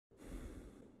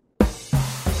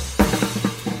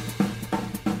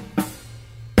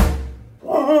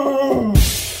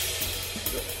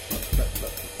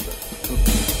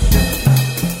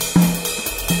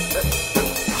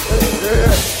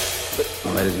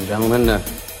and gentlemen,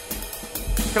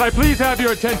 can I please have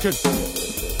your attention?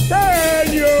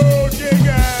 Can you dig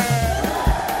it?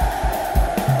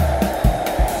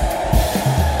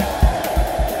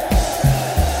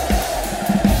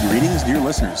 Greetings, dear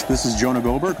listeners. This is Jonah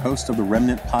Goldberg, host of the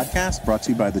Remnant Podcast, brought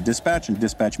to you by The Dispatch and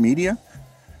Dispatch Media.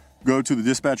 Go to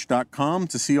thedispatch.com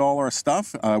to see all our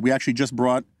stuff. We actually just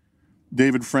brought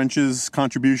David French's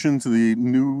contribution to the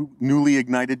newly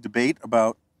ignited debate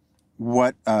about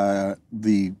what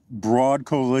the broad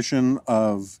coalition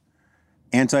of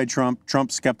anti-Trump,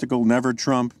 Trump skeptical, never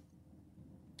Trump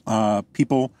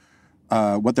people,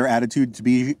 what their attitude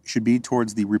should be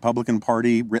towards the Republican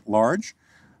Party writ large.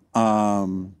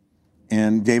 And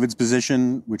David's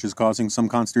position, which is causing some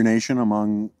consternation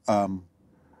among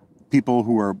people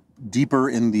who are deeper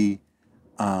in the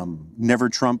never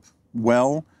Trump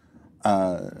well.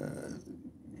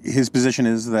 His position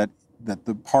is that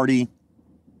the party,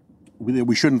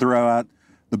 we shouldn't throw out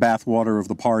the bathwater of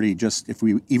the party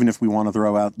even if we want to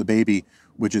throw out the baby,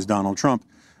 which is Donald Trump.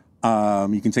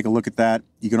 You can take a look at that.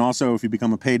 You can also, if you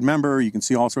become a paid member, you can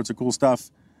see all sorts of cool stuff.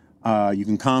 You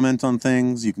can comment on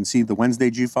things. You can see the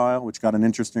Wednesday G-File, which got an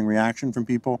interesting reaction from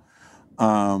people.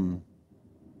 And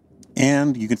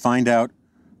you can find out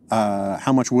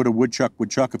how much wood a woodchuck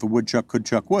would chuck if a woodchuck could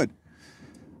chuck wood.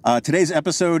 Today's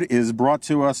episode is brought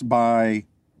to us by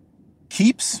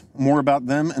Keeps. More about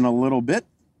them in a little bit.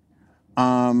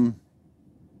 I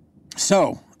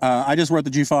just wrote the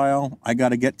G-File. I got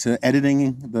to get to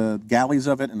editing the galleys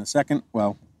of it in a second.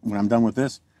 Well, when I'm done with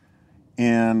this.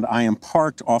 And I am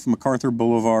parked off MacArthur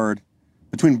Boulevard,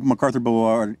 between MacArthur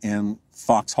Boulevard and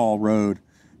Foxhall Road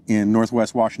in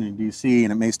Northwest Washington, D.C.,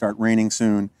 and it may start raining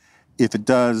soon. If it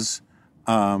does,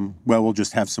 we'll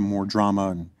just have some more drama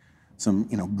and some,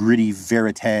 gritty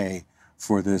verite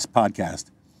for this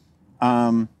podcast.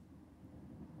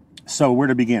 So where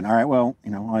to begin? All right, well,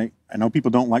 I know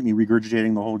people don't like me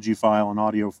regurgitating the whole G-File in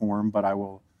audio form, but I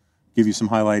will give you some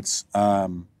highlights.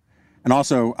 And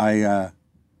also, I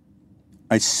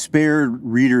spared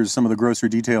readers some of the grosser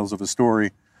details of a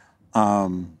story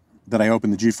that I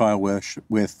opened the G-File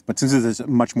with. But since it is a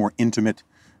much more intimate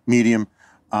medium,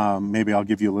 maybe I'll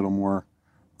give you a little more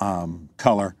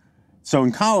color. So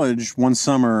in college, one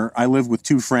summer, I lived with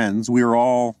two friends. We were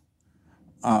all,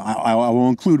 I will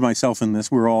include myself in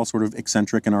this, we were all sort of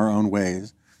eccentric in our own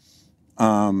ways.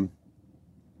 But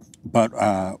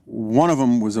one of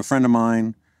them was a friend of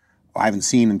mine I haven't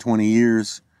seen in 20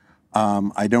 years.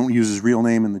 I don't use his real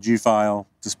name in the G-File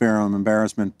to spare him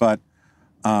embarrassment, but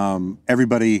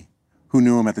everybody who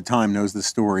knew him at the time knows this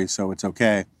story, so it's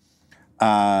okay.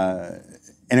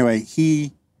 Anyway,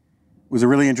 he was a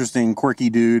really interesting, quirky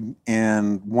dude,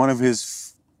 and one of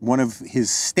his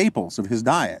staples of his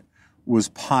diet was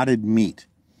potted meat.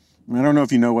 And I don't know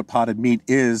if you know what potted meat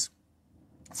is.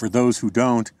 For those who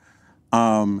don't,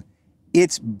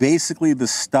 it's basically the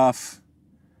stuff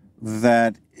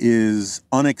that is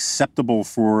unacceptable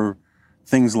for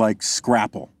things like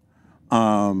Scrapple.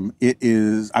 It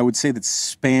is, I would say that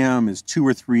Spam is 2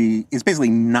 or 3, it's basically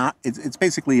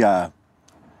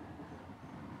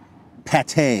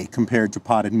Pâté compared to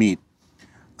potted meat.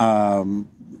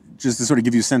 Just to sort of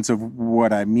give you a sense of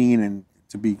what I mean and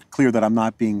to be clear that I'm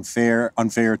not being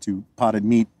unfair to potted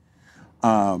meat.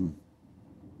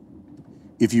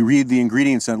 If you read the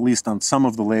ingredients, at least on some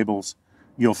of the labels,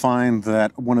 you'll find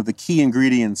that one of the key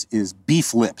ingredients is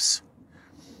beef lips.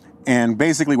 And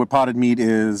basically what potted meat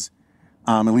is,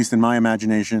 at least in my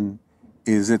imagination,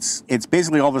 is it's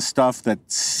basically all the stuff that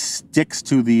sticks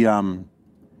to the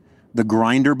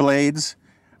grinder blades,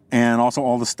 and also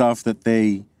all the stuff that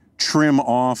they trim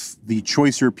off the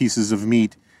choicer pieces of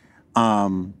meat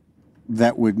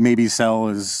that would maybe sell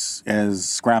as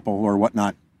Scrapple or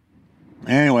whatnot.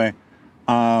 Anyway,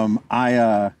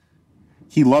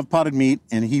 he loved potted meat,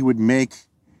 and he would make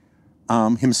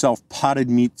himself potted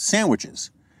meat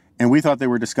sandwiches. And we thought they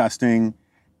were disgusting.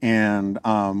 And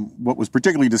what was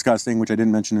particularly disgusting, which I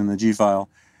didn't mention in the G-File,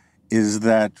 is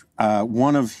that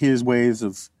one of his ways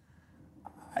of,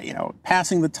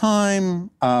 passing the time,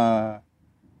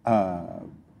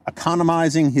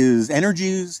 economizing his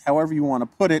energies, however you want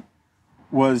to put it,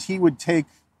 was he would take,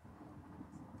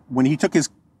 when he took his,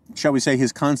 shall we say,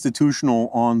 his constitutional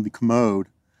on the commode,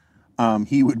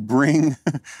 he would bring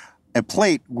a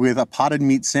plate with a potted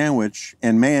meat sandwich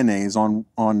and mayonnaise on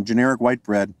generic white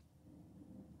bread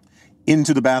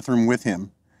into the bathroom with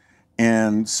him,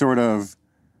 and sort of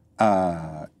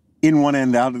in one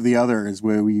end, out of the other is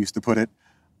where we used to put it,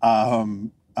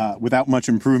 without much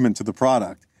improvement to the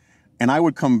product. And I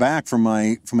would come back from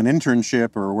an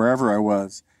internship or wherever I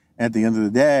was at the end of the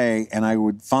day, and I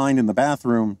would find in the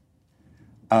bathroom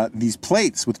these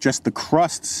plates with just the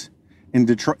crusts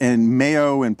and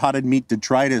mayo and potted meat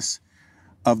detritus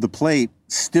of the plate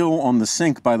still on the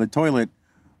sink by the toilet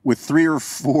with 3 or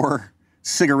 4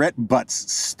 cigarette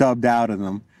butts stubbed out of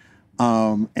them.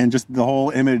 And just the whole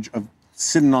image of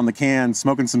sitting on the can,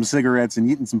 smoking some cigarettes and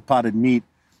eating some potted meat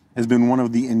has been one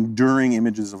of the enduring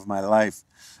images of my life.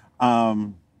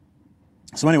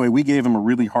 So anyway, we gave him a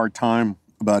really hard time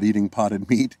about eating potted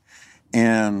meat.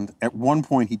 And at one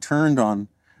point he turned on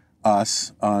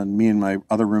us, on me and my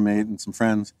other roommate and some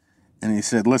friends, and he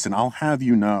said, listen, I'll have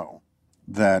you know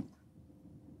that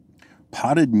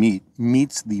potted meat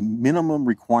meets the minimum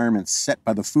requirements set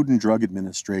by the Food and Drug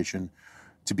Administration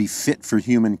to be fit for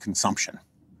human consumption.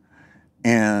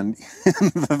 And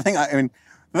the thing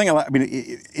I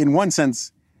mean, in one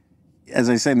sense, as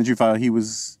I say in the Jew file, it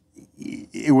was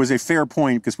a fair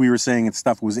point because we were saying that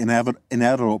stuff was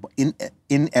inedible.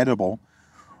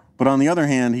 But on the other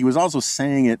hand, he was also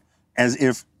saying it as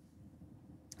if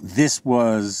this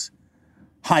was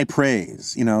high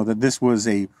praise, that this was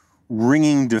a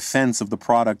ringing defense of the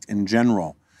product in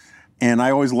general. And I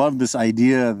always loved this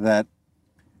idea that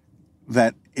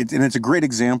it's a great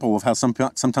example of how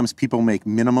sometimes people make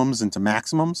minimums into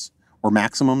maximums or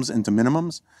maximums into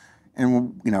minimums.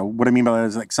 And, what I mean by that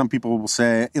is like some people will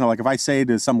say, like if I say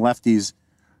to some lefties,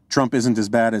 Trump isn't as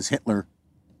bad as Hitler,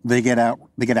 they get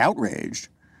outraged.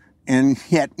 And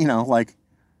yet,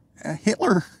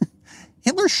 Hitler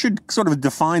should sort of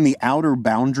define the outer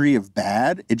boundary of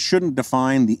bad. It shouldn't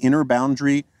define the inner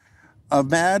boundary of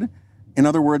bad. In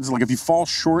other words, like if you fall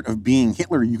short of being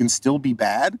Hitler, you can still be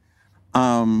bad.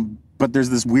 But there's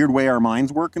this weird way our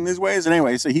minds work in these ways. And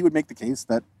anyway, so he would make the case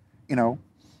that,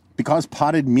 because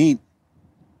potted meat,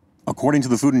 according to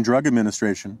the Food and Drug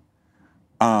Administration,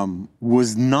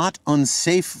 was not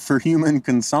unsafe for human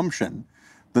consumption,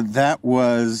 that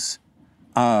was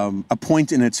a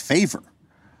point in its favor.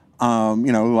 So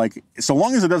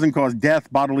long as it doesn't cause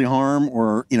death, bodily harm,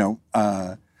 or,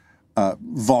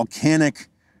 volcanic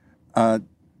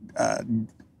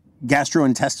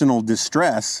gastrointestinal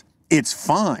distress, it's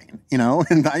fine,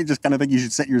 and I just kind of think you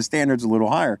should set your standards a little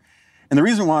higher. And the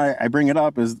reason why I bring it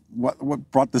up is what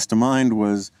brought this to mind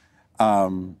was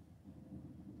Donald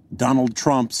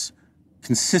Trump's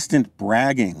consistent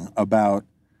bragging about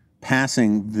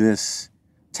passing this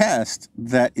test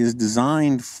that is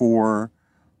designed for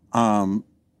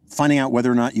finding out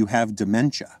whether or not you have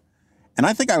dementia. And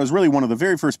I think I was really one of the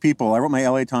very first people. I wrote my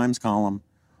LA Times column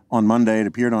on Monday. It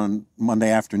appeared on Monday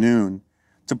afternoon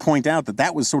to point out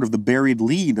that was sort of the buried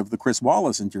lead of the Chris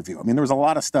Wallace interview. I mean, there was a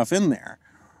lot of stuff in there.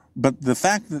 But the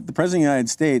fact that the President of the United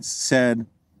States said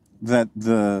that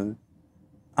the,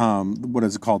 what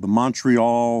is it called, the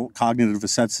Montreal Cognitive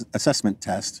Assessment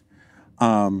Test,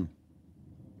 that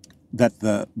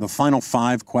the final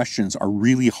 5 questions are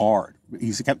really hard.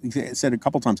 He said a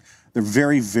couple times, they're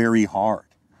very, very hard,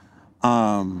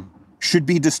 should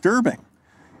be disturbing.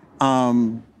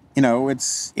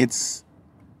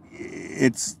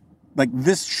 It's like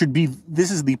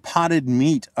this is the potted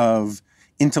meat of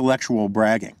intellectual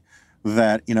bragging,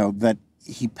 that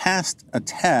he passed a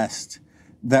test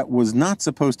that was not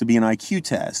supposed to be an IQ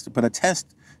test, but a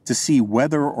test to see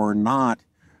whether or not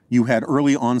you had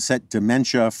early onset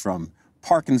dementia from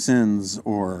Parkinson's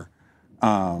or,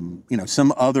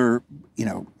 some other,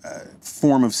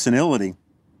 form of senility,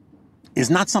 is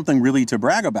not something really to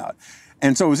brag about.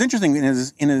 And so it was interesting in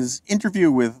his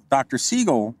interview with Dr.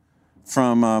 Siegel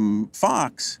from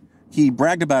Fox, he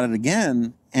bragged about it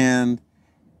again, and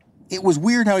it was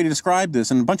weird how he described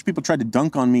this, and a bunch of people tried to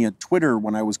dunk on me at Twitter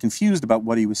when I was confused about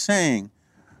what he was saying,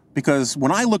 because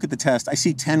when I look at the test, I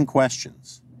see 10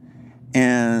 questions,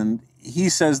 and he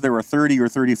says there are 30 or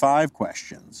 35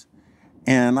 questions,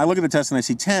 and I look at the test and I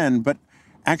see 10, but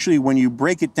actually when you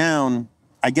break it down,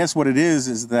 I guess what it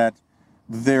is that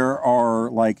there are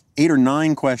like 8 or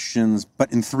 9 questions,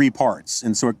 but in 3 parts,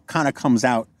 and so it kind of comes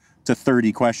out to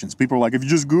 30 questions. People are like, if you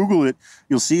just Google it,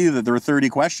 you'll see that there are 30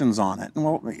 questions on it.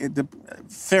 Well,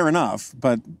 fair enough,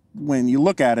 but when you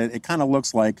look at it, it kind of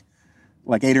looks like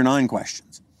 8 or 9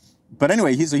 questions. But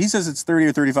anyway, he says it's 30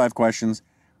 or 35 questions.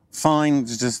 Fine,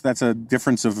 it's just that's a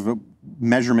difference of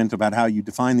measurement about how you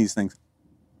define these things.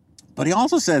 But he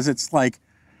also says it's like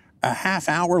a half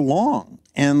hour long,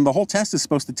 and the whole test is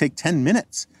supposed to take 10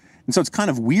 minutes. And so it's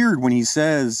kind of weird when he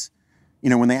says,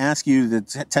 when they ask you to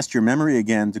test your memory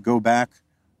again, to go back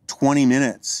 20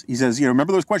 minutes. He says,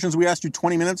 remember those questions we asked you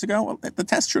 20 minutes ago? Well, the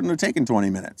test shouldn't have taken 20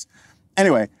 minutes.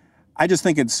 Anyway, I just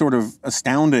think it's sort of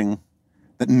astounding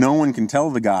that no one can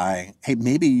tell the guy, hey,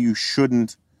 maybe you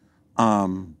shouldn't,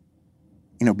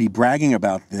 be bragging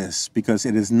about this because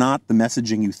it is not the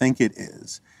messaging you think it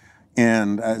is.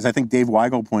 And as I think Dave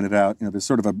Weigel pointed out, there's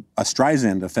sort of a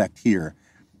Streisand effect here.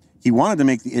 He wanted to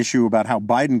make the issue about how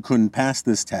Biden couldn't pass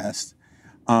this test,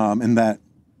 and that,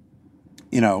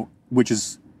 which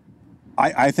is,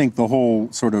 I think the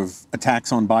whole sort of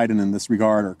attacks on Biden in this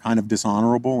regard are kind of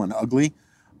dishonorable and ugly.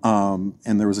 And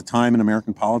there was a time in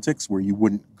American politics where you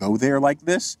wouldn't go there like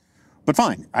this. But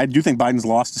fine, I do think Biden's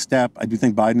lost a step. I do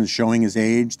think Biden is showing his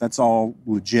age. That's all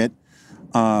legit.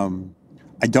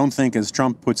 I don't think, as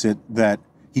Trump puts it, that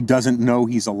he doesn't know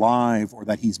he's alive or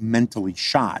that he's mentally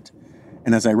shot.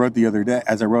 And as I wrote the other day,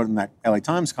 as I wrote in that LA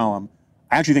Times column,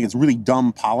 I actually think it's really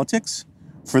dumb politics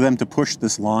for them to push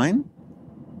this line,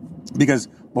 because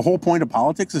the whole point of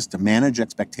politics is to manage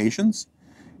expectations.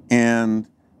 And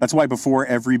that's why before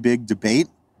every big debate,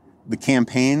 the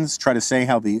campaigns try to say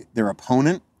how their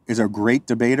opponent is a great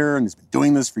debater and has been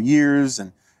doing this for years,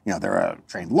 and they're a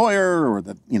trained lawyer, or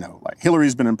that like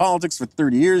Hillary's been in politics for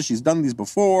 30 years, she's done these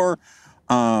before,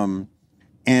 and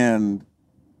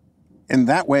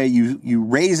that way you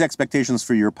raise expectations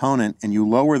for your opponent and you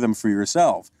lower them for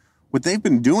yourself. What they've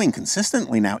been doing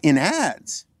consistently now in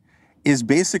ads is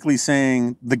basically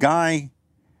saying the guy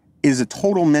is a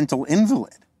total mental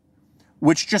invalid,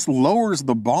 which just lowers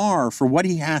the bar for what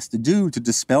he has to do to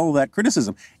dispel that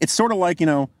criticism. It's sort of like,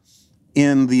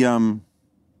 in the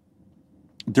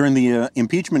during the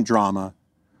impeachment drama,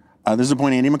 there's a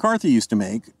point Andy McCarthy used to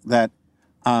make that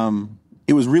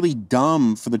it was really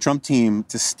dumb for the Trump team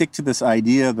to stick to this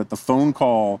idea that the phone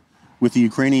call with the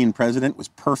Ukrainian president was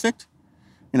perfect.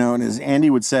 And as Andy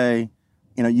would say,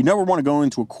 you never want to go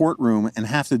into a courtroom and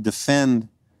have to defend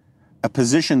a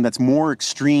position that's more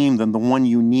extreme than the one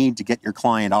you need to get your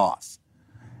client off.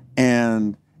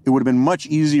 And it would have been much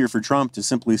easier for Trump to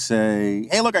simply say,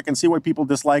 hey, look, I can see why people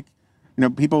dislike,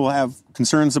 people have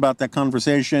concerns about that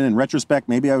conversation. In retrospect,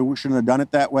 maybe I shouldn't have done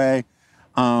it that way.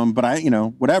 But I,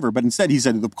 whatever. But instead, he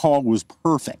said the call was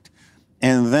perfect.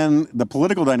 And then the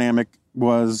political dynamic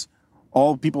was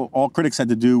all critics had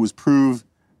to do was prove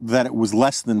that it was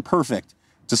less than perfect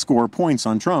to score points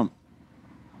on Trump.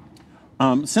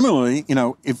 Similarly,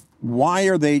 why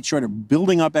are they sort of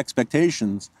building up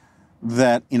expectations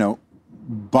that,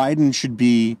 Biden should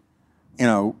be,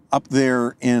 up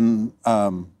there in,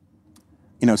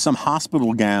 some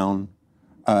hospital gown,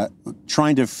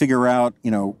 trying to figure out,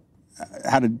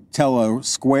 how to tell a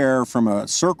square from a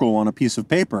circle on a piece of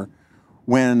paper,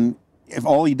 when if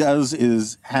all he does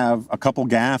is have a couple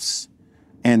gaffes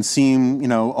and seem,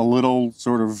 a little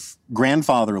sort of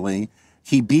grandfatherly,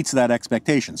 he beats that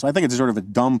expectation. So I think it's sort of a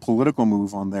dumb political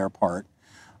move on their part.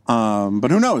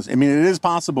 But who knows? I mean, it is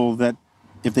possible that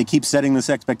if they keep setting this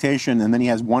expectation and then he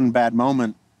has one bad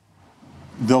moment,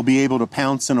 they'll be able to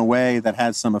pounce in a way that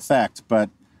has some effect. But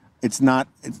it's not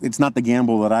the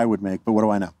gamble that I would make. But what do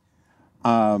I know?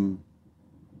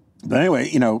 But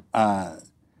anyway,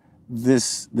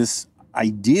 this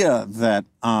idea that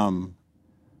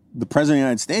the president of the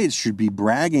United States should be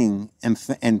bragging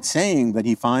and saying that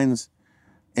he finds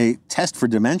a test for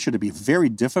dementia to be a very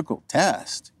difficult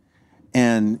test,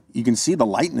 and you can see the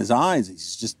light in his eyes.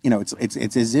 He's just,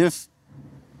 it's as if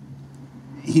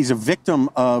he's a victim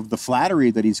of the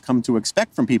flattery that he's come to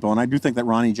expect from people. And I do think that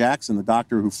Ronnie Jackson, the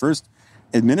doctor who first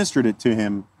administered it to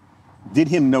him, did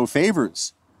him no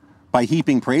favors by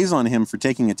heaping praise on him for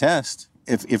taking a test,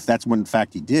 if that's what in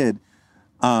fact he did,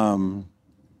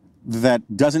 that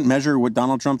doesn't measure what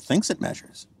Donald Trump thinks it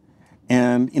measures.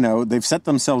 And, they've set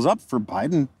themselves up for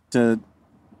Biden to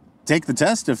take the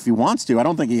test if he wants to. I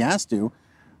don't think he has to.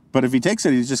 But if he takes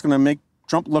it, he's just going to make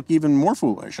Trump look even more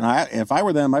foolish. And if I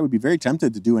were them, I would be very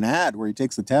tempted to do an ad where he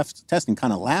takes the test and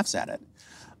kind of laughs at it.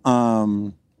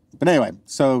 But anyway,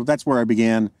 so that's where I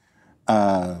began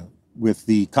with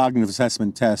the cognitive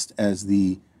assessment test as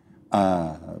the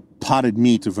potted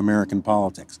meat of American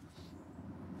politics.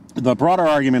 The broader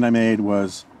argument I made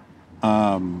was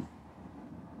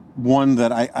one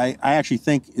that I actually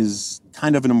think is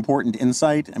kind of an important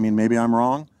insight. I mean, maybe I'm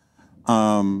wrong.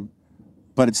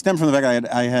 But it stemmed from the fact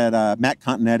I had Matt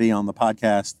Continetti on the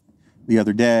podcast the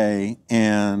other day,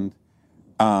 and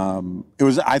it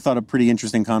was, I thought, a pretty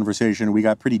interesting conversation. We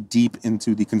got pretty deep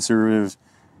into the conservative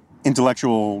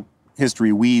intellectual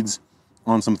history weeds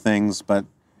on some things, but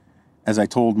as I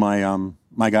told my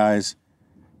my guys,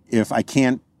 if I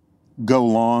can't go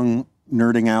long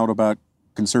nerding out about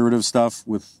conservative stuff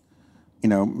with,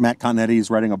 Matt Continetti is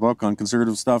writing a book on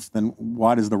conservative stuff, then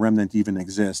why does the remnant even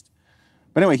exist?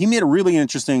 But anyway, he made a really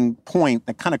interesting point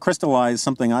that kind of crystallized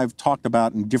something I've talked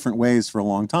about in different ways for a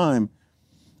long time,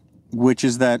 which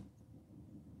is that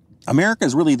America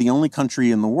is really the only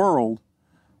country in the world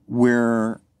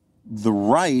where the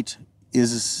right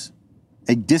is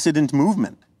a dissident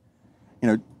movement.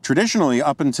 traditionally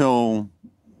up until,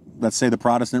 let's say, the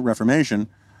Protestant Reformation,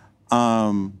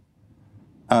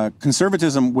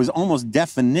 conservatism was almost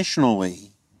definitionally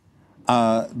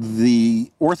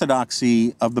the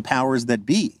orthodoxy of the powers that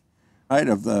be, right?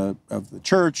 Of the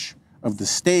church, of the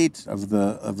state, of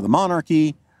the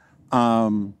monarchy.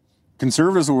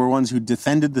 Conservatives were ones who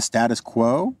defended the status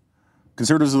quo.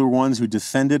 Conservatives were the ones who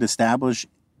defended established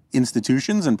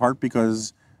institutions, in part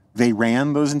because they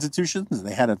ran those institutions.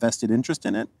 They had a vested interest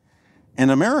in it. And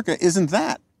America isn't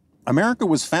that. America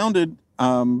was founded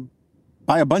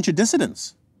by a bunch of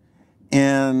dissidents.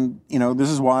 And, this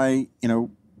is why, a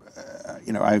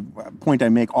point I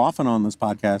make often on this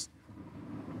podcast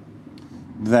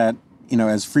that,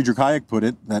 as Friedrich Hayek put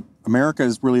it, that America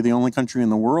is really the only country in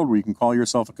the world where you can call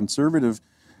yourself a conservative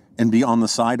and be on the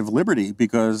side of liberty,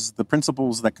 because the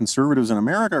principles that conservatives in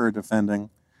America are defending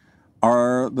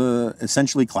are the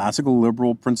essentially classical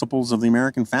liberal principles of the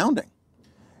American founding.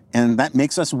 And that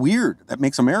makes us weird. That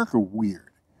makes America weird.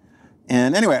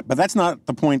 And anyway, but that's not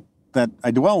the point that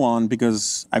I dwell on,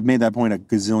 because I've made that point a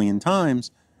gazillion times.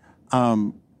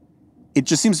 It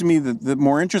just seems to me that the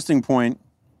more interesting point,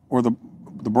 or the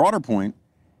broader point,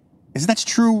 is that's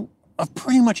true of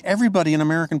pretty much everybody in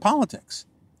American politics.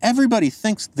 Everybody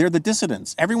thinks they're the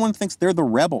dissidents. Everyone thinks they're the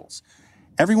rebels.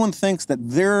 Everyone thinks that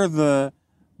they're the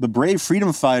brave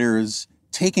freedom fighters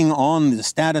taking on the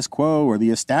status quo or the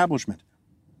establishment.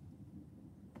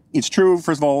 It's true,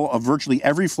 first of all, of virtually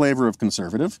every flavor of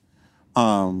conservative.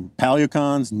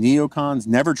 Paleocons, neocons,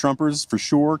 never-Trumpers for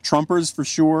sure, Trumpers for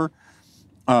sure.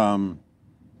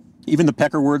 Even the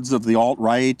peckerwords of the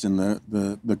alt-right and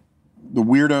the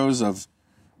weirdos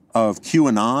of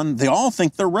QAnon, they all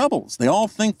think they're rebels. They all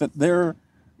think that they're,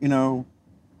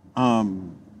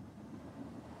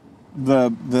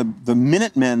 the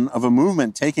Minutemen of a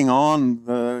movement taking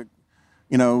on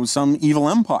some evil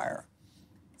empire.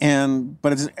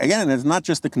 But it's not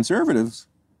just the conservatives.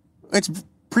 It's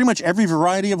pretty much every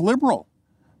variety of liberal.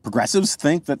 Progressives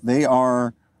think that they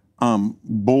are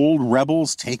bold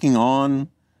rebels taking on,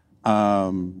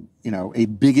 a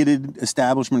bigoted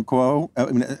establishment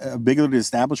a bigoted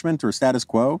establishment or status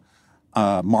quo.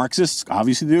 Marxists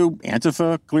obviously do.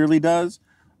 Antifa clearly does.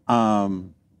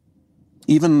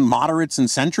 Even moderates and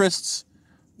centrists,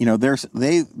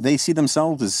 they see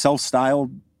themselves as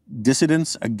self-styled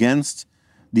dissidents against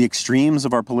the extremes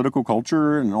of our political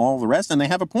culture and all the rest, and they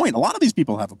have a point. A lot of these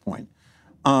people have a point.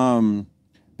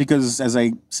 Because, as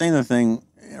I say in the thing,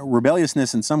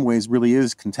 rebelliousness in some ways really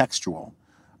is contextual.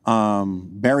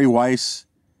 Barry Weiss,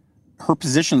 her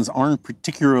positions aren't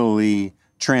particularly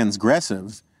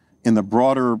transgressive in the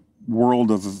broader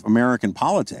world of American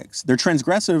politics. They're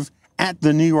transgressive at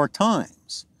the New York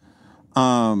Times.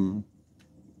 And,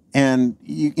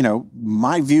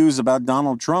 my views about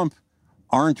Donald Trump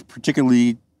aren't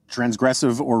particularly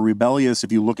transgressive or rebellious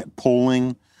if you look at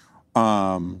polling,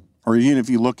 or even if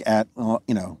you look at,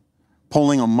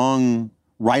 polling among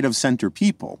right-of-center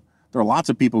people. There are lots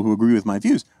of people who agree with my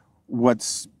views.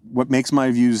 What makes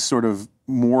my views sort of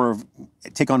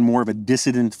take on more of a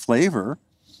dissident flavor,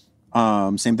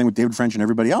 same thing with David French and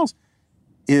everybody else,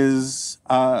 is,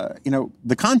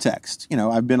 the context.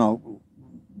 I've been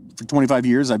for 25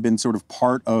 years, I've been sort of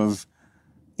part of,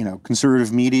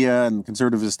 conservative media and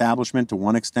conservative establishment to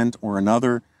one extent or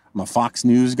another. I'm a Fox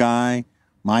News guy.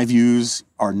 My views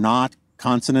are not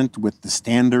consonant with the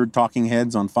standard talking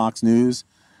heads on Fox News.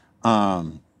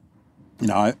 Much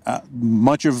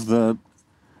of the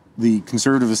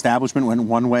conservative establishment went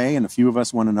one way and a few of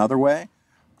us went another way.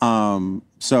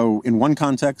 So in one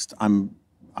context, I'm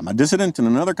a dissident. In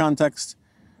another context,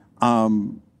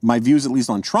 my views, at least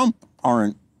on Trump,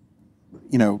 aren't,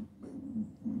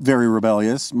 very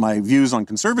rebellious. My views on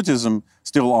conservatism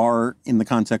still are in the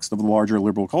context of the larger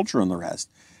liberal culture and the rest.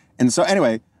 And so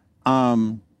anyway,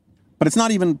 but it's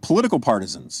not even political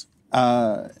partisans.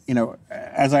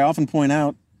 As I often point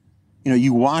out,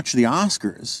 you watch the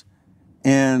Oscars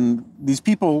and these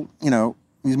people,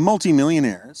 these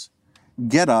multimillionaires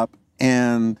get up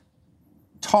and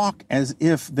talk as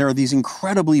if they're these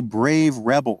incredibly brave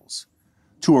rebels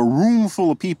to a room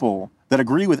full of people that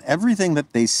agree with everything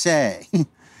that they say.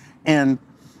 And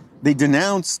they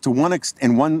denounce to one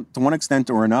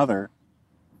extent or another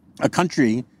a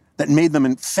country that made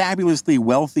them fabulously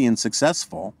wealthy and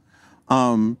successful,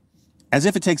 as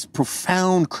if it takes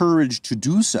profound courage to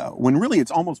do so, when really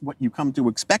it's almost what you come to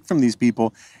expect from these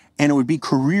people, and it would be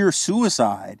career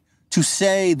suicide to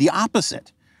say the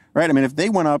opposite, right? I mean, if they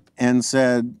went up and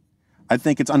said, I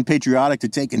think it's unpatriotic to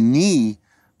take a knee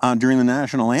during the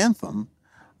national anthem,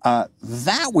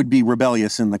 that would be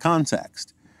rebellious in the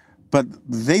context. but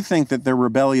they think that they're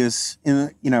rebellious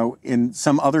in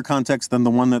some other context than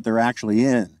the one that they're actually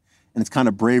in. And it's kind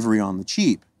of bravery on the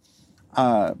cheap.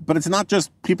 But it's not just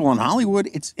people in Hollywood.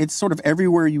 It's sort of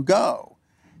everywhere you go.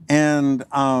 And,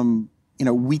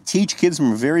 we teach kids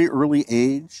from a very early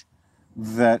age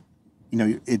that,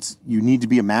 you need to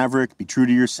be a maverick, be true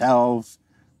to yourself,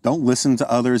 don't listen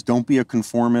to others, don't be a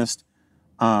conformist.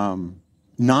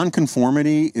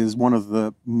 Nonconformity is one of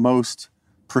the most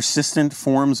persistent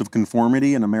forms of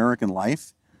conformity in American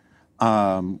life.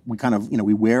 We kind of,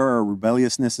 we wear our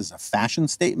rebelliousness as a fashion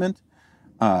statement.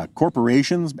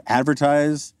 Corporations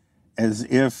advertise as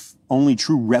if only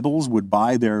true rebels would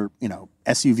buy their,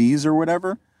 SUVs or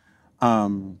whatever.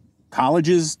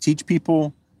 Colleges teach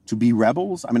people to be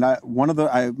rebels. I mean,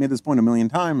 I've made this point a million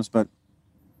times, but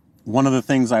one of the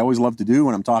things I always love to do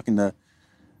when I'm talking to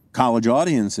college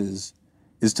audiences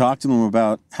is talk to them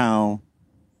about how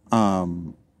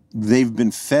they've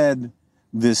been fed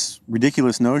this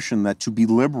ridiculous notion that to be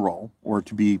liberal or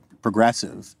to be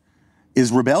progressive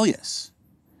is rebellious.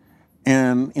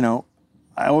 And,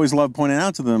 I always love pointing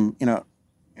out to them,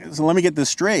 so let me get this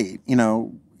straight.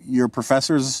 Your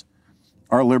professors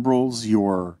are liberals.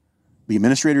 The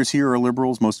administrators here are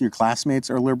liberals. Most of your classmates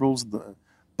are liberals. The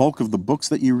bulk of the books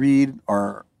that you read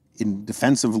are in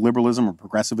defense of liberalism or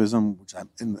progressivism,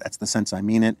 that's the sense I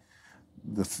mean it.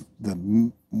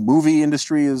 The movie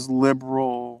industry is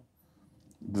liberal.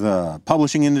 The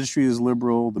publishing industry is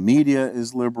liberal. The media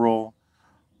is liberal.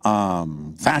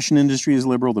 Fashion industry is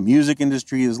liberal. The music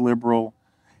industry is liberal.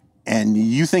 And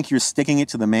you think you're sticking it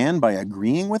to the man by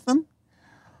agreeing with them?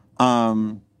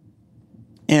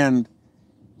 And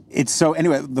it's so,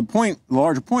 anyway, the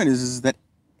larger point is that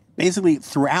basically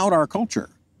throughout our culture,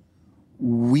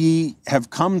 we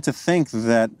have come to think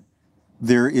that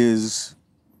there is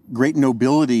great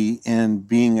nobility in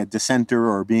being a dissenter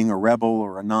or being a rebel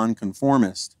or a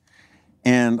nonconformist.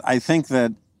 And I think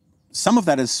that some of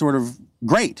that is sort of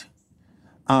great.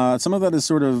 Some of that is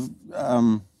sort of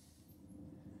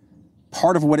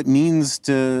part of what it means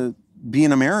to be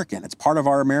an American. It's part of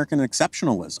our American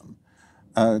exceptionalism.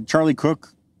 Charlie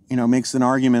Cook, makes an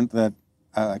argument that,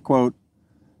 I quote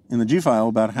in the G-File,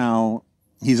 about how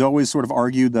he's always sort of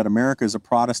argued that America is a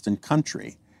Protestant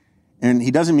country. And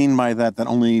he doesn't mean by that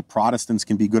only Protestants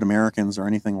can be good Americans or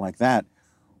anything like that.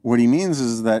 What he means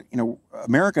is that,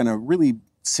 America in a really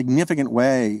significant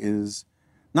way is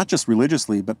not just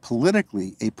religiously, but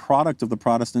politically a product of the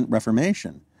Protestant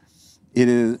Reformation. It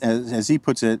is, as he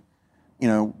puts it,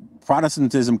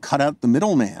 Protestantism cut out the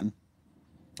middleman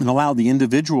and allowed the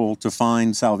individual to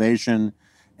find salvation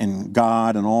and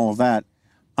God and all of that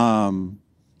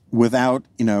without,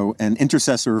 an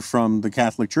intercessor from the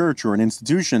Catholic Church or an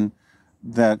institution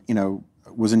that,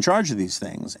 was in charge of these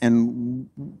things. And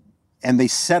they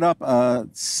set up a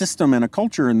system and a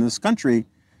culture in this country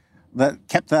that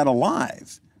kept that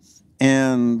alive.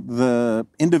 And the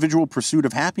individual pursuit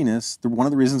of happiness, one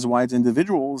of the reasons why it's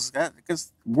individual is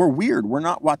because we're weird. We're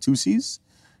not Watusis.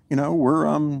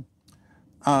 We're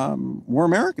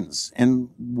Americans, and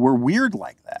we're weird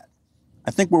like that.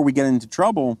 I think where we get into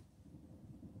trouble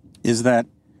is that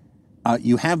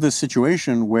you have this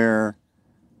situation where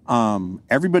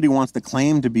everybody wants to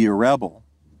claim to be a rebel,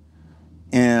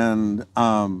 and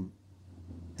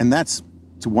that's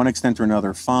to one extent or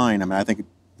another fine. I mean, I think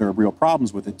there are real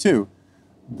problems with it too,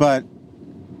 but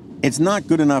it's not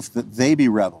good enough that they be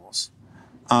rebels.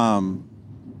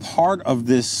 Part of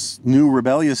this new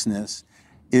rebelliousness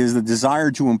is the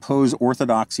desire to impose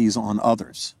orthodoxies on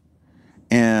others.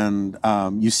 And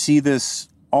you see this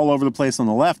all over the place on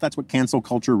the left. That's what cancel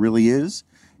culture really is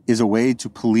a way to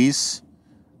police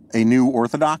a new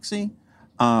orthodoxy.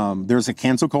 There's a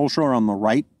cancel culture on the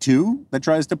right, too, that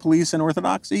tries to police an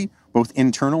orthodoxy, both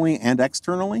internally and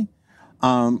externally.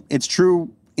 It's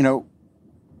true,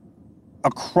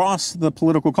 across the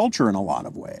political culture in a lot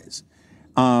of ways.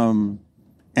 And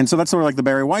so that's sort of like the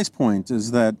Barry Weiss point,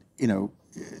 is that,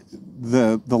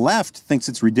 the left thinks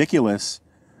it's ridiculous.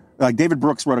 Like David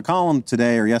Brooks wrote a column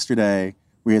today or yesterday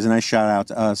where he has a nice shout out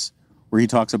to us, where he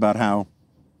talks about how,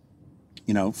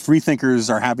 free thinkers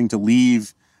are having to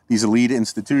leave these elite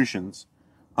institutions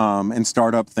and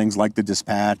start up things like the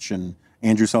Dispatch, and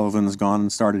Andrew Sullivan has gone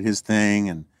and started his thing,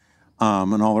 and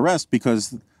all the rest,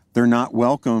 because they're not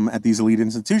welcome at these elite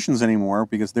institutions anymore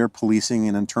because they're policing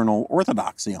an internal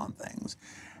orthodoxy on things.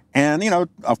 And,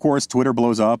 of course, Twitter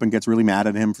blows up and gets really mad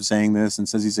at him for saying this and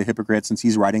says he's a hypocrite since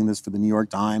he's writing this for the New York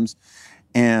Times.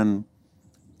 And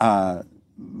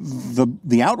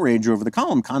the outrage over the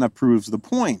column kind of proves the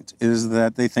point, is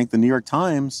that they think the New York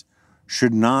Times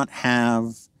should not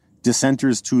have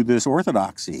dissenters to this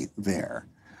orthodoxy there.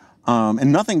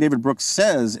 And nothing David Brooks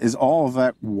says is all of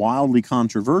that wildly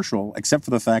controversial, except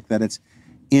for the fact that it's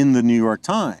in the New York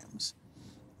Times.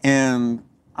 And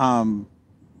so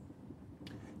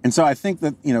I think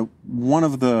that, one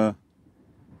of the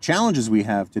challenges we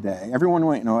have today,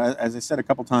 everyone, as I said a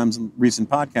couple times in recent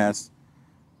podcasts,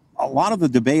 a lot of the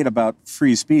debate about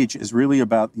free speech is really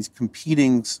about these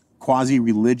competing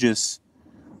quasi-religious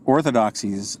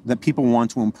orthodoxies that people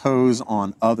want to impose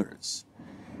on others.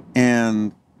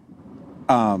 And,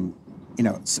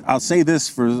 I'll say this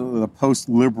for the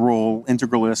post-liberal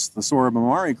integralists, the Sohrab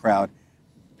Ahmari crowd,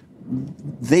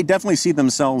 they definitely see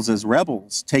themselves as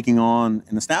rebels taking on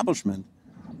an establishment,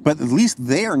 but at least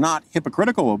they are not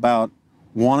hypocritical about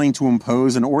wanting to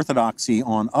impose an orthodoxy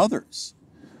on others.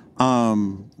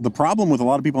 The problem with a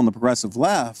lot of people on the progressive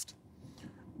left,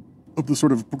 of the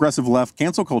sort of progressive left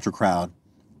cancel culture crowd,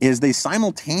 is they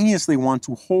simultaneously want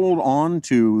to hold on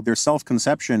to their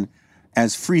self-conception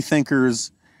as free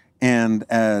thinkers and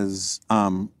as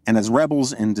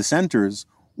rebels and dissenters,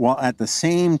 while at the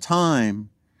same time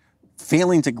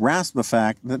failing to grasp the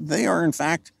fact that they are, in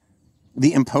fact,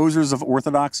 the imposers of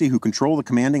orthodoxy who control the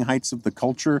commanding heights of the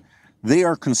culture. They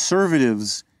are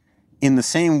conservatives in the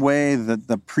same way that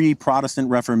the pre-Protestant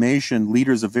Reformation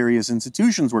leaders of various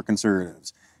institutions were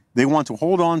conservatives. They want to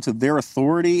hold on to their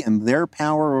authority and their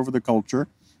power over the culture.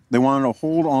 They want to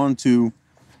hold on to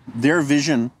their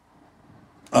vision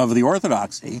of the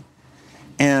orthodoxy.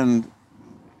 And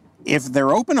if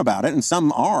they're open about it, and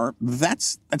some are,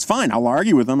 that's fine. I'll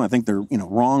argue with them. I think they're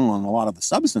wrong on a lot of the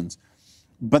substance.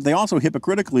 But they also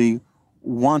hypocritically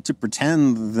want to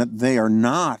pretend that they are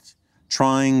not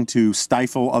trying to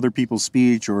stifle other people's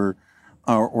speech or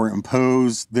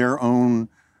impose their own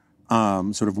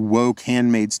sort of woke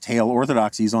Handmaid's Tale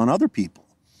orthodoxies on other people.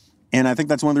 And I think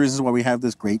that's one of the reasons why we have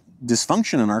this great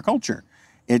dysfunction in our culture.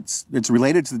 It's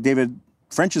related to David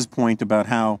French's point about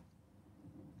how,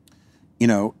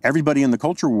 everybody in the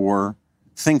culture war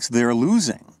thinks they're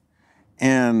losing.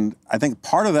 And I think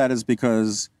part of that is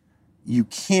because you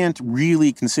can't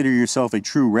really consider yourself a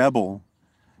true rebel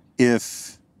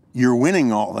if you're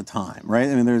winning all the time, right?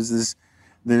 I mean, there's this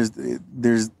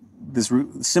symbiotic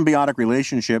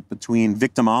relationship between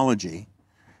victimology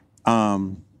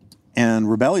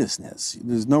and rebelliousness.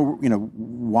 There's no,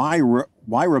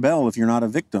 why rebel if you're not a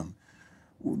victim?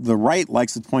 The right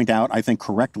likes to point out, I think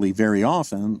correctly very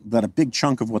often, that a big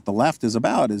chunk of what the left is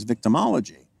about is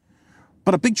victimology.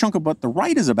 But a big chunk of what the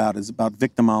right is about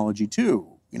victimology too.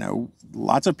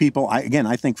 Lots of people,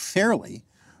 I think fairly,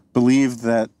 believe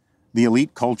that the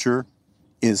elite culture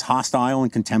is hostile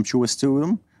and contemptuous to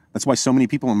them. That's why so many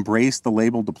people embrace the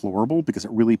label deplorable, because it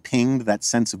really pinged that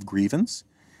sense of grievance.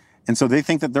 And so they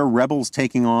think that they're rebels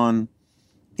taking on,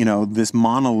 this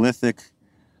monolithic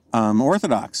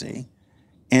orthodoxy.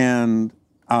 And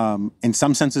in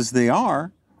some senses they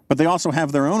are, but they also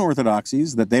have their own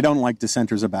orthodoxies that they don't like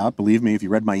dissenters about. Believe me, if you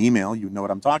read my email, you know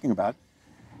what I'm talking about.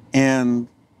 And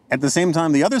at the same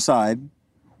time, the other side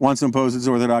wants to impose its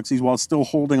orthodoxies while still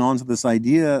holding on to this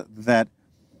idea that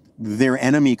their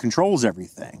enemy controls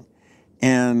everything.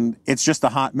 And it's just a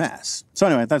hot mess. So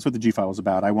anyway, that's what the G-file was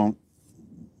about. I won't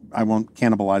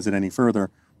cannibalize it any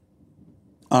further.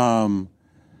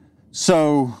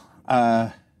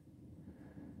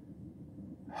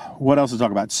 What else to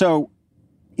talk about? So,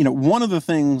 one of the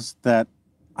things that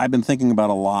I've been thinking about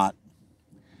a lot,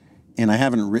 and I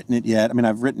haven't written it yet,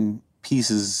 I've written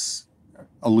pieces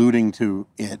alluding to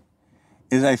it,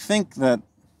 is I think that,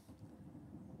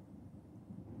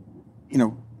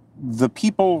 the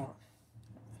people,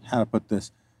 how to put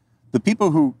this, the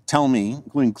people who tell me,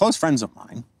 including close friends of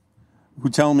mine, who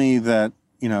tell me that,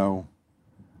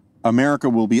 America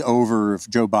will be over if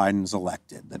Joe Biden's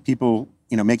elected, that people,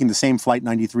 making the same Flight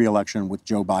 93 election with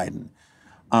Joe Biden,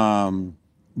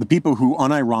 the people who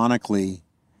unironically,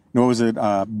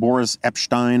 Boris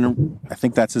Epstein, I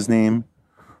think that's his name,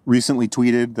 recently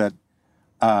tweeted that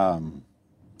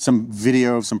some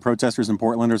video of some protesters in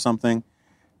Portland or something,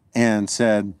 and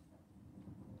said,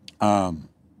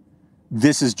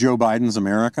 this is Joe Biden's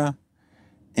America,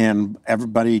 and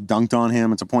everybody dunked on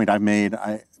him. It's a point I've made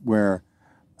where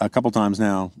a couple times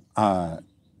now,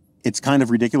 it's kind of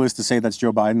ridiculous to say that's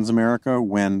Joe Biden's America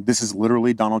when this is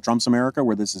literally Donald Trump's America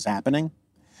where this is happening.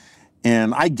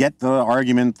 And I get the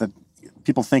argument that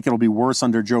people think it'll be worse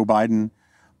under Joe Biden,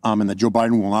 and that Joe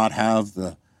Biden will not have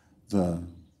the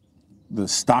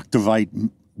Stockdivite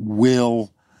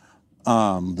will,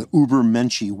 the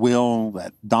Ubermensch will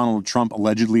that Donald Trump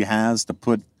allegedly has to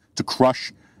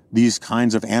crush these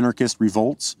kinds of anarchist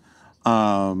revolts,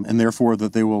 and therefore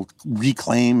that they will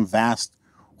reclaim vast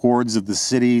hordes of the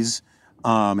cities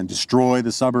and destroy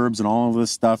the suburbs and all of this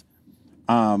stuff.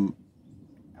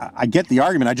 I get the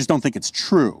argument. I just don't think it's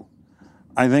true.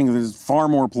 I think it's far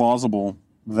more plausible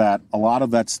that a lot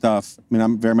of that stuff, I mean,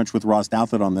 I'm very much with Ross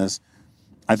Douthat on this.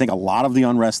 I think a lot of the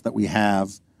unrest that we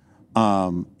have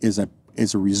is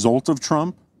a result of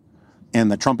Trump,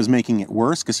 and that Trump is making it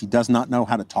worse because he does not know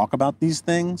how to talk about these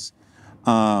things.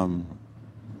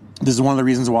 This is one of the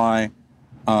reasons why,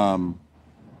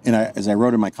 as I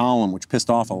wrote in my column, which pissed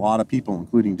off a lot of people,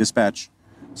 including Dispatch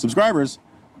subscribers,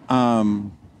 I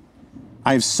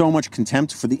have so much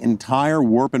contempt for the entire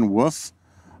warp and woof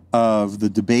of the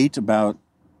debate about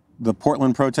the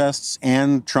Portland protests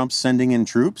and Trump sending in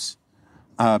troops,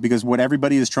 because what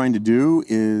everybody is trying to do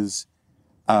is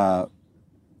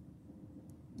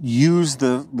use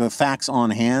the facts on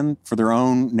hand for their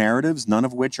own narratives, none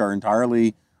of which are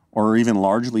entirely or even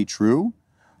largely true.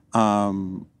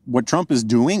 What Trump is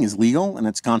doing is legal and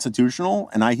it's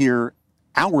constitutional, and I hear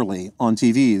hourly on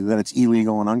TV that it's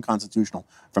illegal and unconstitutional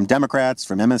from Democrats,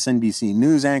 from MSNBC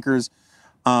news anchors,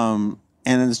 and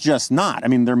it's just not. I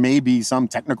mean, there may be some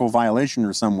technical violation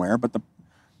or somewhere, but the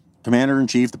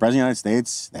Commander-in-Chief, the President of the United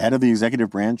States, the head of the executive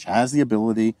branch, has the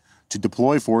ability to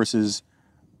deploy forces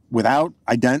without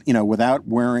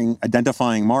wearing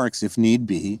identifying marks, if need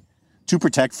be, to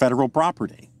protect federal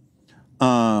property.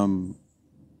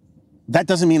 That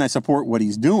doesn't mean I support what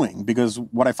he's doing, because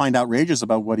what I find outrageous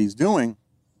about what he's doing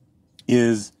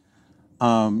is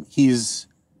he's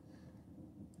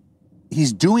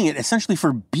doing it essentially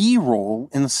for B-roll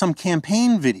in some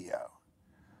campaign video.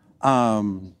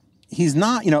 He's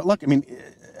not, look, I mean,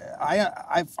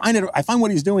 I find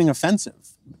what he's doing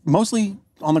offensive, mostly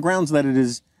on the grounds that it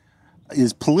is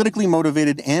politically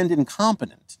motivated and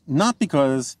incompetent, not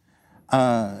because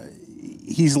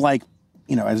he's like,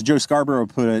 as Joe Scarborough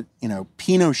put it,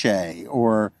 Pinochet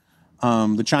or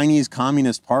the Chinese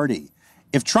Communist Party.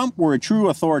 If Trump were a true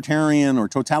authoritarian or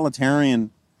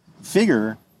totalitarian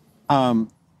figure, the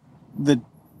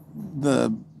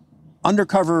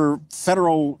undercover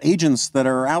federal agents that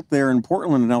are out there in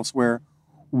Portland and elsewhere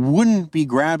wouldn't be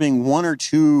grabbing one or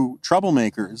two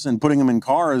troublemakers and putting them in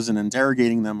cars and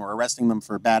interrogating them or arresting them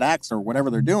for bad acts or whatever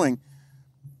they're doing.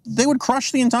 They would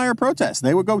crush the entire protest.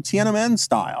 They would go Tiananmen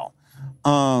style.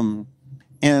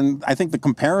 And I think the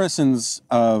comparisons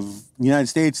of the United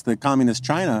States to communist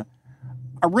China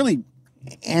are really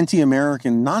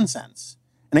anti-American nonsense.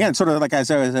 And again, sort of like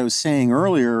as I was saying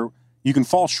earlier, you can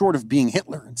fall short of being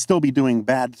Hitler and still be doing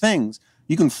bad things.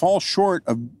 You can fall short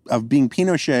of being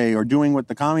Pinochet or doing what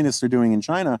the communists are doing in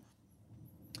China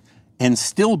and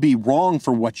still be wrong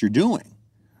for what you're doing.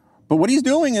 But what he's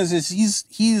doing is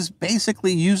he's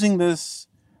basically using these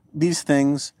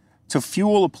things to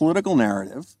fuel a political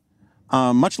narrative,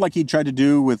 much like he tried to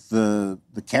do with the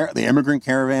immigrant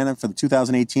caravan for the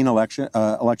 2018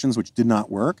 elections, which did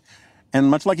not work, and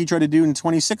much like he tried to do in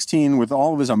 2016 with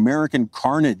all of his American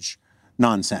carnage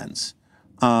nonsense.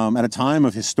 At a time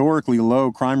of historically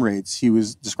low crime rates, he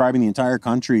was describing the entire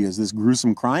country as this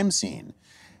gruesome crime scene,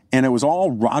 and it was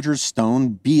all Roger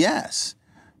Stone BS.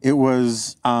 It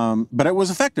was, but it was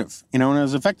effective, and it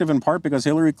was effective in part because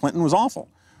Hillary Clinton was awful.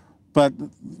 But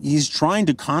he's trying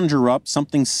to conjure up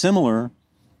something similar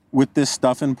with this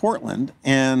stuff in Portland,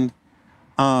 and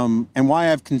why I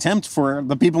have contempt for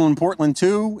the people in Portland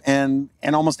too, and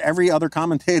almost every other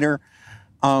commentator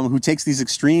who takes these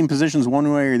extreme positions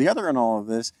one way or the other in all of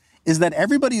this, is that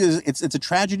everybody is. It's a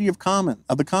tragedy of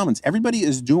the commons. Everybody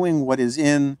is doing what is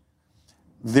in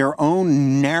their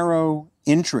own narrow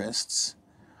interests.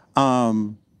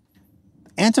 Antifa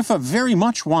very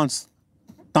much wants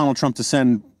Donald Trump to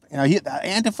send. The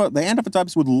Antifa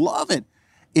types would love it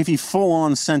if he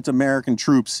full-on sent American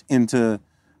troops into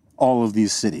all of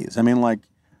these cities. I mean,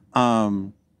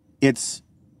 it's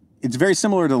very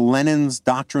similar to Lenin's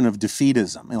doctrine of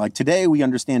defeatism. I mean, like today, we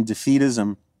understand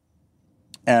defeatism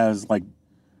as like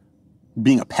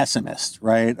being a pessimist,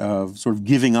 right? Of sort of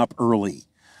giving up early.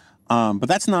 But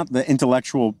that's not the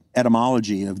intellectual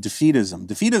etymology of defeatism.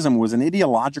 Defeatism was an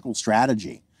ideological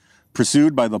strategy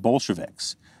pursued by the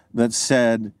Bolsheviks that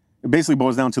said, it basically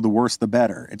boils down to the worse the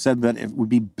better. It said that it would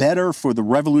be better for the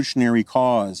revolutionary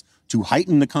cause to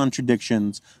heighten the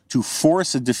contradictions, to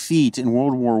force a defeat in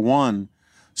World War I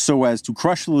so as to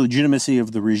crush the legitimacy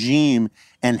of the regime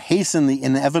and hasten the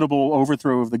inevitable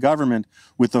overthrow of the government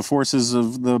with the forces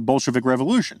of the Bolshevik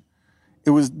Revolution.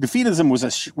 Defeatism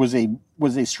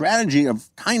was a strategy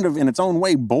of kind of in its own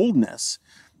way boldness,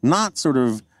 not sort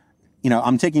of,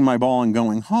 I'm taking my ball and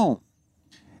going home.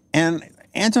 And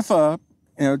Antifa,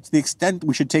 to the extent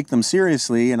we should take them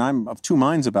seriously, and I'm of two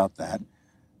minds about that,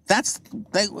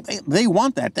 they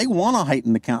want that. They want to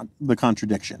heighten the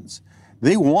contradictions.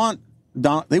 They want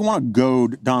they want to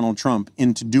goad Donald Trump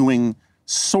into doing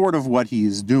sort of what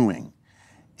he's doing.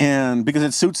 And because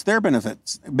it suits their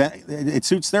benefits, it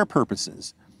suits their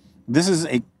purposes. This is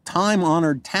a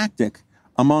time-honored tactic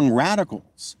among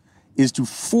radicals, is to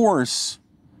force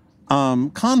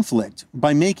conflict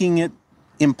by making it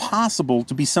impossible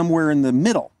to be somewhere in the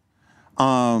middle.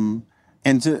 And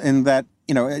that,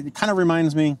 it kind of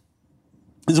reminds me,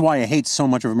 this is why I hate so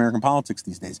much of American politics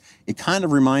these days. It kind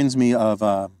of reminds me of,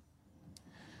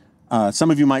 some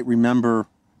of you might remember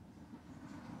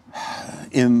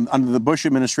under the Bush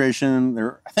administration,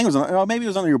 I think it was, maybe it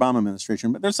was under the Obama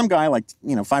administration, but there's some guy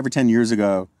 5 or 10 years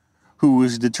ago who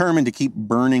was determined to keep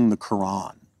burning the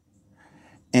Quran.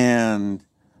 And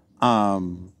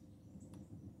an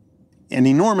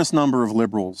enormous number of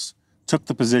liberals took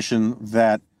the position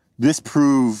that this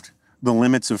proved the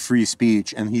limits of free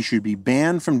speech and he should be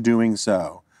banned from doing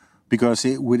so because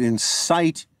it would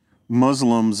incite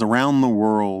Muslims around the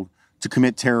world to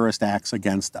commit terrorist acts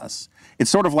against us.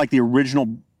 It's sort of like the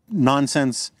original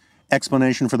nonsense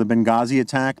explanation for the Benghazi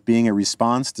attack being a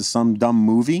response to some dumb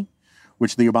movie,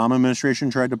 which the Obama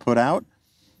administration tried to put out,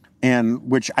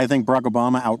 and which I think Barack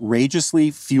Obama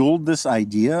outrageously fueled this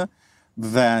idea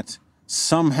that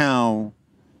somehow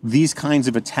these kinds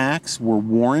of attacks were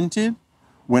warranted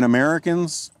when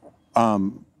Americans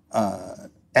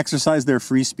exercise their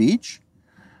free speech.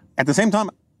 At the same time,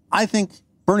 I think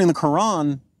burning the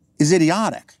Quran is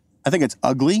idiotic. I think it's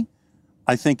ugly.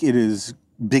 I think it is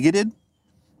bigoted.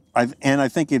 And I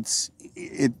think it's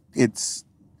just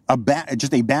a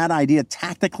bad idea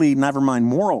tactically, never mind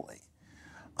morally.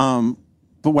 But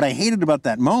what I hated about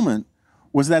that moment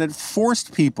was that it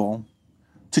forced people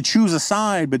to choose a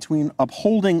side between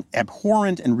upholding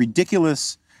abhorrent and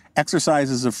ridiculous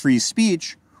exercises of free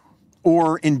speech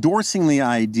or endorsing the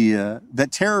idea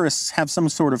that terrorists have some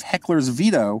sort of heckler's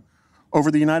veto over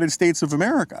the United States of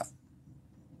America.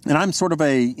 And I'm sort of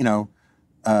a,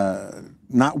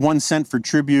 not 1 cent for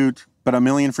tribute, but $1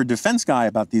 million for defense guy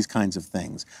about these kinds of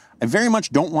things. I very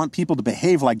much don't want people to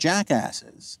behave like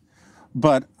jackasses,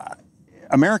 but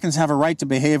Americans have a right to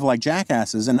behave like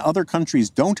jackasses, and other countries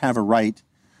don't have a right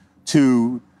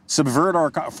to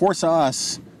force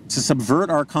us to subvert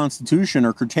our Constitution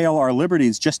or curtail our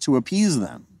liberties just to appease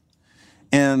them.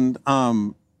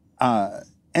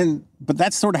 But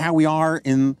that's sort of how we are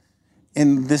in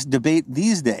this debate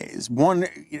these days. One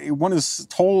is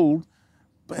told,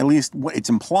 at least it's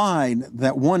implied,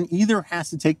 that one either has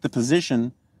to take the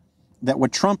position that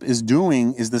what Trump is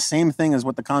doing is the same thing as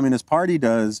what the Communist Party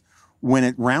does when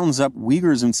it rounds up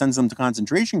Uyghurs and sends them to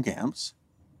concentration camps,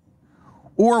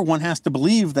 or one has to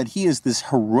believe that he is this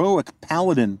heroic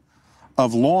paladin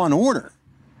of law and order.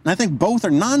 And I think both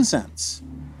are nonsense.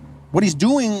 What he's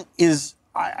doing is,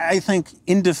 I think,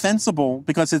 indefensible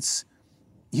because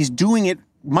he's doing it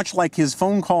much like his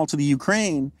phone call to the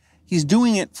Ukraine. He's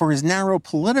doing it for his narrow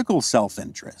political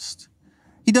self-interest.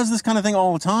 He does this kind of thing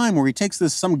all the time where he takes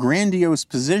some grandiose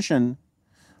position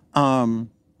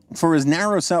for his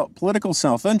narrow political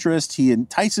self-interest. He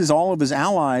entices all of his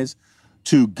allies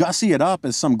to gussy it up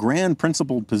as some grand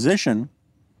principled position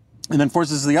and then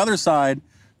forces the other side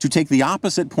to take the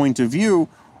opposite point of view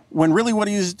when really what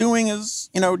he's doing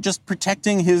is, just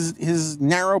protecting his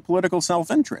narrow political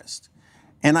self-interest.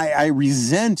 And I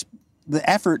resent the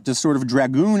effort to sort of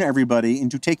dragoon everybody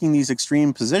into taking these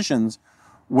extreme positions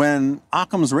when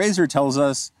Occam's razor tells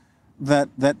us that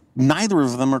neither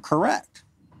of them are correct.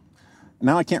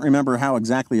 Now I can't remember how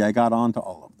exactly I got onto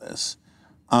all of this.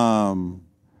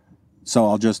 So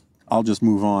I'll just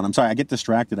move on. I'm sorry, I get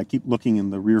distracted. I keep looking in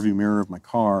the rearview mirror of my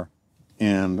car,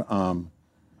 and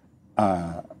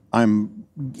I'm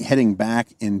heading back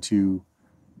into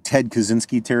Ted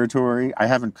Kaczynski territory. I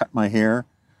haven't cut my hair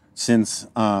since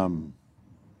in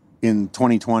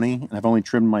 2020, and I've only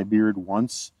trimmed my beard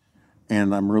once,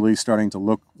 and I'm really starting to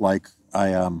look like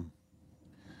I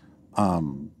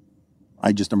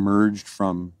just emerged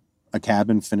from a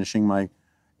cabin finishing my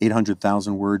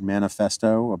 800,000 word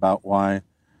manifesto about why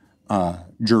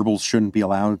gerbils shouldn't be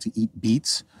allowed to eat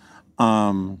beets.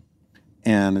 And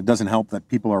it doesn't help that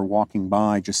people are walking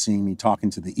by just seeing me talking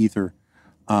to the ether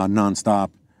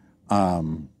nonstop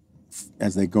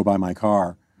as they go by my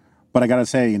car. But I got to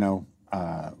say,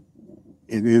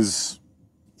 it is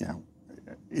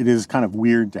kind of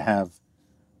weird to have,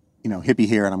 hippie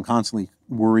hair, and I'm constantly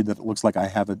worried that it looks like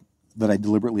that I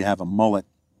deliberately have a mullet.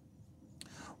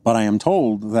 But I am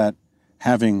told that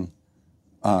having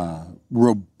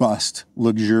robust,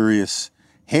 luxurious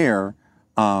hair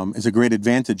is a great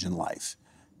advantage in life,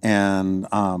 and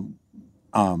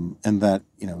that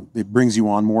it brings you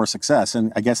on more success.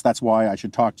 And I guess that's why I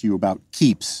should talk to you about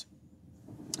keeps.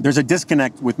 there's a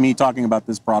disconnect with me talking about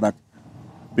this product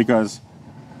because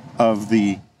of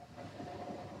the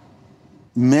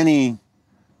many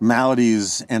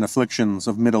maladies and afflictions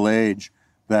of middle age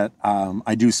that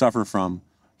I do suffer from.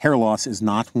 Hair loss is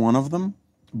not one of them,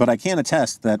 but I can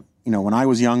attest that, when I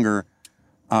was younger,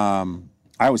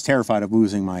 I was terrified of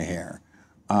losing my hair.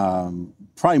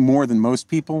 Probably more than most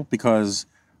people, because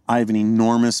I have an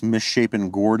enormous misshapen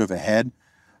gourd of a head.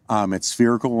 It's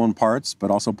spherical in parts,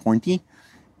 but also pointy.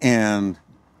 And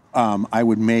I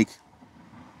would make,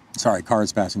 sorry,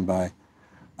 cars passing by.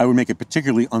 I would make a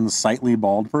particularly unsightly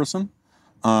bald person.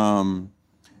 And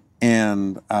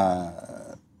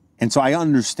so I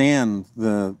understand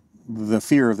the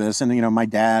fear of this. And, my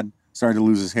dad started to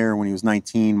lose his hair when he was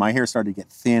 19. My hair started to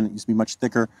get thin. It used to be much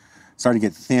thicker. Started to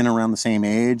get thin around the same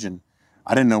age. And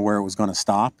I didn't know where it was going to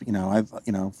stop.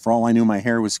 For all I knew, my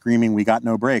hair was screaming, "We got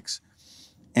no brakes."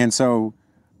 And so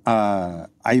I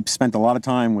spent a lot of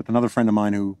time with another friend of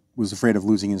mine who was afraid of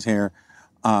losing his hair,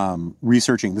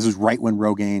 researching. This was right when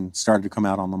Rogaine started to come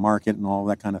out on the market and all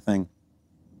that kind of thing.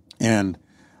 And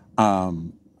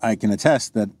I can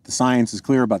attest that the science is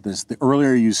clear about this. The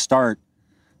earlier you start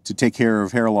to take care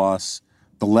of hair loss,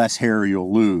 the less hair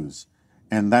you'll lose.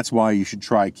 And that's why you should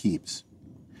try Keeps.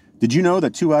 Did you know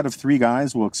that 2 out of 3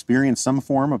 guys will experience some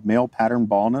form of male pattern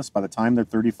baldness by the time they're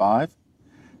 35?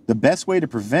 The best way to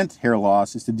prevent hair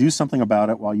loss is to do something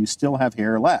about it while you still have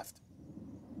hair left.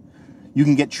 You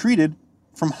can get treated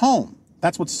from home.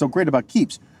 That's what's so great about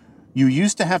Keeps. You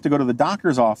used to have to go to the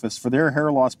doctor's office for their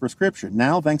hair loss prescription.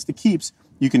 Now, thanks to Keeps,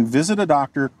 you can visit a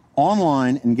doctor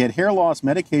online and get hair loss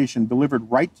medication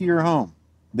delivered right to your home.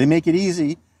 They make it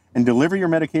easy and deliver your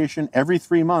medication every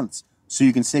 3 months, so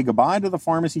you can say goodbye to the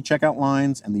pharmacy checkout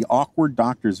lines and the awkward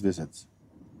doctor's visits.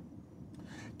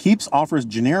 Keeps offers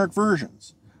generic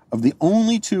versions of the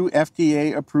only 2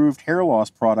 FDA-approved hair loss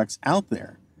products out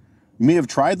there. You may have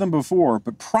tried them before,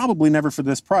 but probably never for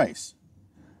this price.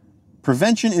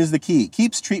 Prevention is the key.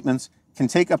 Keeps treatments can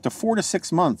take up to 4 to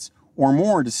 6 months or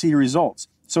more to see results,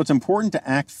 so it's important to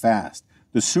act fast.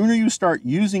 The sooner you start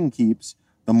using Keeps,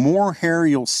 the more hair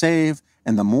you'll save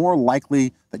and the more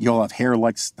likely that you'll have hair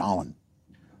like Stalin.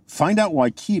 Find out why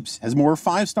Keeps has more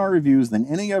 5-star reviews than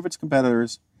any of its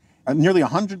competitors. Nearly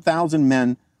 100,000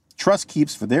 men trust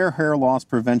Keeps for their hair loss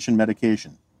prevention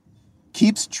medication.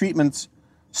 Keeps treatments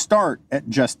start at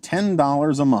just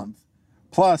 $10 a month.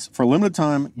 Plus, for a limited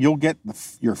time, you'll get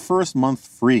your first month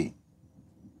free.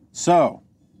 So,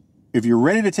 if you're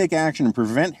ready to take action and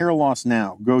prevent hair loss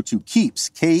now, go to Keeps,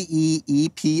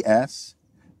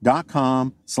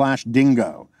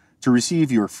 KEEPS.com/dingo to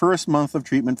receive your first month of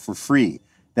treatment for free.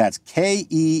 That's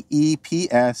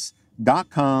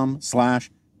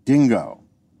KEEPS.com/dingo.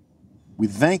 We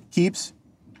thank Keeps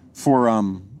for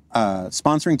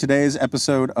sponsoring today's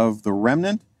episode of The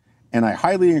Remnant, and I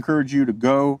highly encourage you to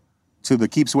go to the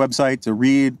Keeps website to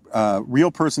read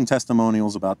real person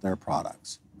testimonials about their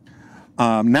products.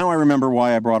 Now I remember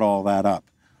why I brought all that up.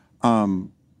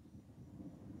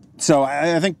 So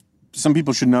I think some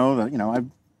people should know that,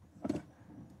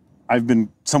 I've been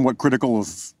somewhat critical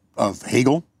of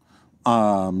Hegel,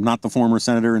 not the former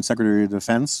senator and secretary of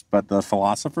defense, but the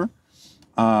philosopher.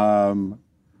 I've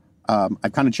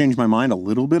kind of changed my mind a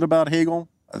little bit about Hegel.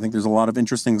 I think there's a lot of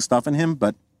interesting stuff in him,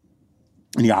 but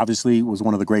he obviously was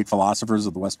one of the great philosophers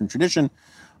of the Western tradition.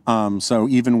 So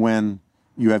even when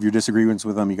you have your disagreements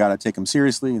with him, you got to take him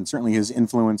seriously. And certainly his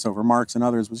influence over Marx and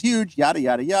others was huge, yada,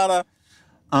 yada, yada.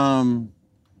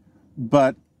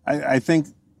 But I think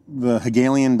the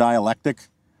Hegelian dialectic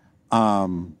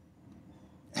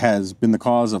has been the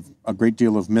cause of a great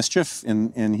deal of mischief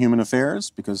in human affairs,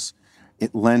 because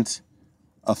it lent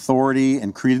authority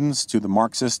and credence to the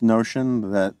Marxist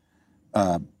notion that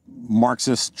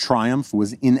Marxist triumph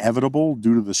was inevitable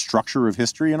due to the structure of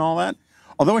history and all that.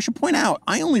 Although I should point out,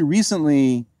 I only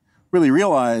recently really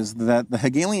realized that the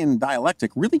Hegelian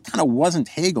dialectic really kind of wasn't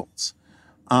Hegel's.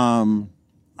 I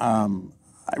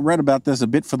read about this a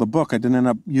bit for the book. I didn't end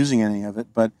up using any of it,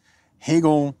 but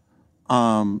Hegel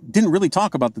didn't really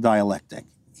talk about the dialectic.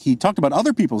 He talked about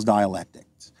other people's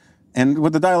dialectics. And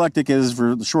what the dialectic is,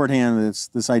 for the shorthand, it's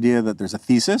this idea that there's a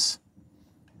thesis,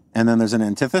 and then there's an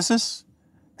antithesis,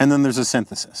 and then there's a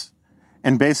synthesis.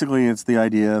 And basically it's the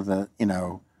idea that,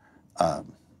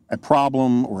 a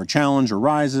problem or a challenge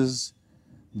arises,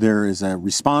 there is a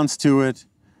response to it,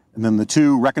 and then the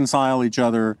two reconcile each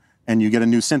other, and you get a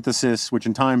new synthesis, which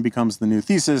in time becomes the new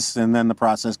thesis, and then the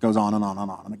process goes on and on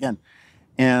and on and again.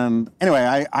 And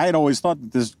anyway, I had always thought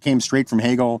that this came straight from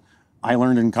Hegel. I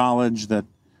learned in college that,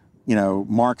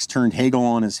 Marx turned Hegel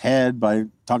on his head by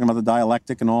talking about the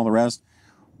dialectic and all the rest.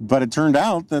 But it turned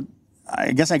out that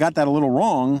I guess I got that a little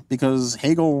wrong, because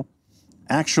Hegel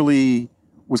actually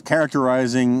was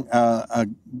characterizing a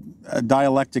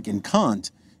dialectic in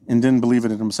Kant and didn't believe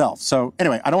it in himself. So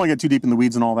anyway, I don't want to get too deep in the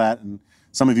weeds and all that, and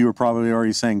some of you are probably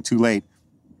already saying too late.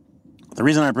 The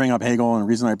reason I bring up Hegel and the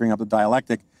reason I bring up the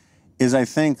dialectic is I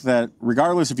think that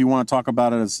regardless if you want to talk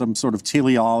about it as some sort of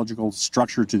teleological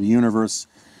structure to the universe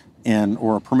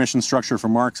or a permission structure for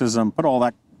Marxism, put all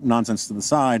that nonsense to the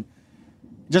side,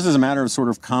 just as a matter of sort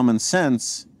of common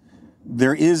sense,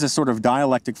 there is a sort of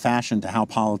dialectic fashion to how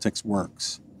politics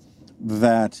works.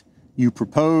 That you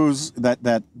propose,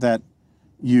 that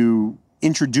you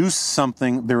introduce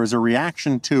something, there is a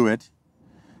reaction to it,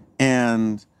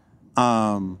 and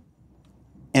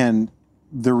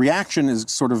the reaction is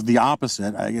sort of the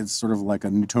opposite. It's sort of like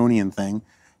a Newtonian thing.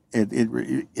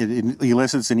 It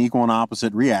elicits an equal and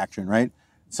opposite reaction, right?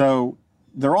 So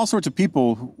there are all sorts of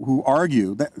people who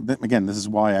argue that again, this is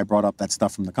why I brought up that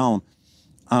stuff from the column.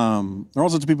 There are all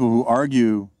sorts of people who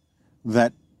argue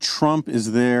that Trump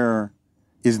is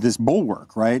this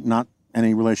bulwark, right? Not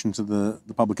any relation to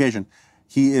the publication.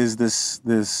 He is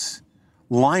this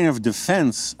line of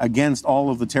defense against all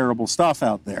of the terrible stuff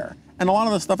out there. And a lot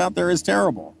of the stuff out there is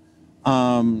terrible.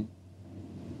 But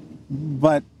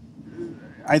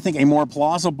I think a more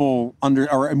plausible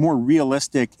or a more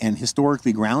realistic and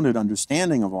historically grounded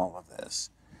understanding of all of this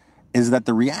is that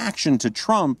the reaction to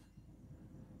Trump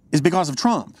is because of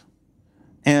Trump.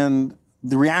 And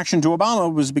the reaction to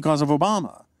Obama was because of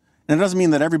Obama. And it doesn't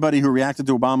mean that everybody who reacted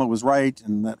to Obama was right,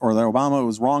 or that Obama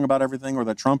was wrong about everything, or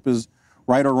that Trump is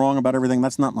right or wrong about everything.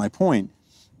 That's not my point.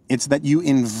 It's that you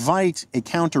invite a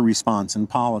counter-response in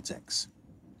politics.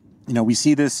 You know, we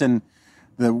see this in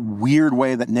the weird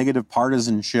way that negative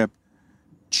partisanship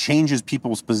changes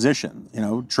people's position. You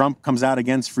know, Trump comes out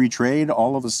against free trade.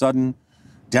 All of a sudden,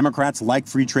 Democrats like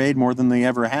free trade more than they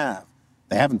ever have.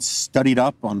 They haven't studied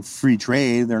up on free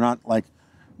trade. They're not like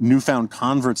newfound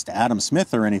converts to Adam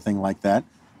Smith or anything like that,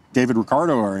 David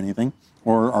Ricardo or anything,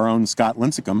 or our own Scott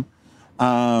Lincecum.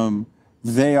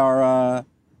 They are,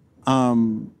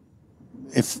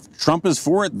 if Trump is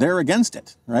for it, they're against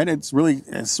it, right? It's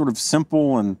sort of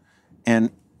simple and in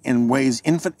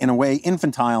a way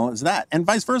infantile as that, and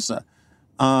vice versa.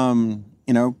 You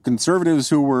know, conservatives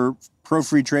who were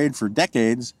pro-free trade for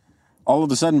decades, all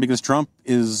of a sudden, because Trump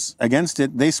is against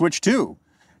it, they switch too.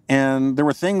 And there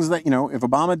were things that, you know, if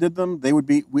Obama did them, they would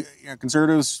be,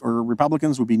 conservatives or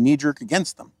Republicans would be knee-jerk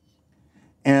against them.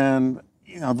 And,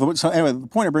 you know, so anyway, the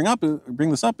point I bring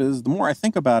this up is the more I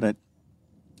think about it,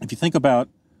 if you think about,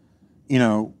 you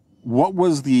know, what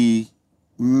was the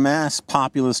mass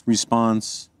populist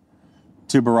response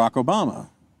to Barack Obama?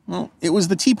 Well, it was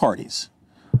the Tea Parties.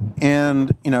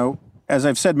 And, you know, as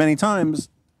I've said many times,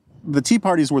 the Tea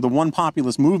Parties were the one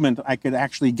populist movement I could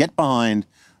actually get behind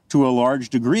to a large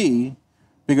degree,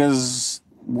 because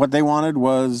what they wanted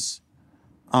was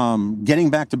getting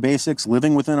back to basics,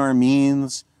 living within our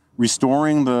means,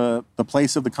 restoring the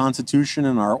place of the Constitution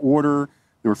and our order.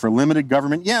 They were for limited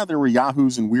government. Yeah, there were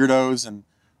yahoos and weirdos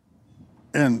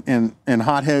and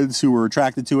hotheads who were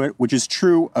attracted to it, which is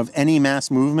true of any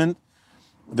mass movement.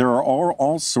 There are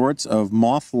all sorts of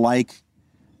moth-like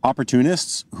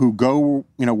opportunists who go,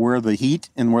 you know, where the heat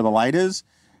and where the light is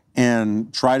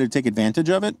and try to take advantage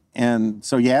of it. And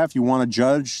so, yeah, if you want to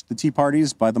judge the Tea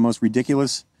Parties by the most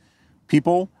ridiculous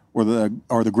people or the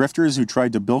grifters who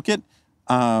tried to bilk it,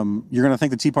 you're going to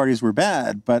think the Tea Parties were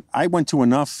bad. But I went to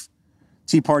enough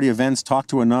Tea Party events, talked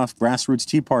to enough grassroots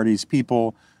Tea Parties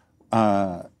people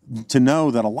to know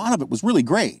that a lot of it was really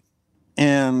great.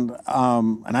 And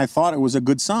I thought it was a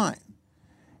good sign.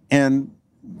 And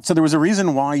so there was a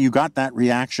reason why you got that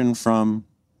reaction from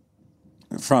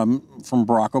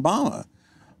Barack Obama.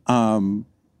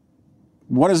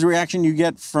 What is the reaction you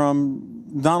get from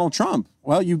Donald Trump?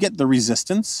 Well, you get the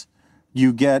resistance.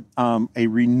 You get a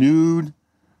renewed,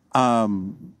 sort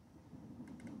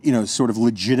of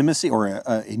legitimacy, or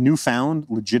a newfound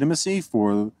legitimacy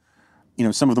for, you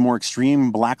know, some of the more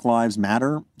extreme Black Lives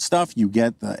Matter stuff. You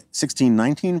get the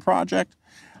 1619 Project.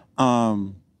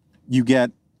 You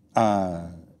get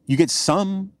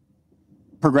some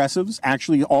progressives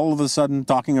actually all of a sudden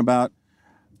talking about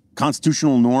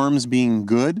constitutional norms being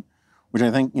good, which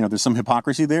I think, you know, there's some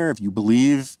hypocrisy there. If you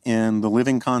believe in the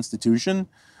living Constitution,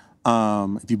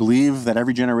 if you believe that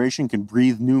every generation can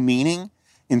breathe new meaning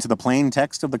into the plain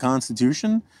text of the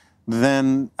Constitution,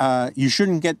 then you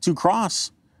shouldn't get too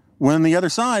cross when the other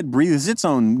side breathes its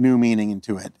own new meaning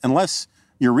into it, unless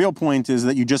your real point is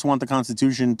that you just want the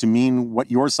Constitution to mean what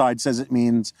your side says it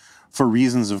means for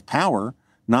reasons of power,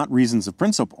 not reasons of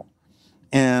principle.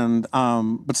 And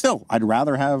but still, I'd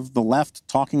rather have the left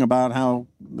talking about how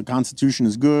the Constitution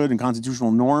is good and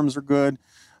constitutional norms are good.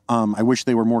 I wish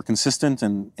they were more consistent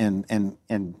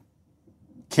and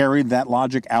carried that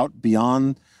logic out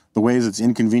beyond the ways it's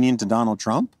inconvenient to Donald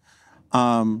Trump.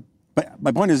 But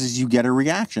my point is you get a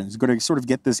reaction. It's going to sort of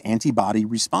get this antibody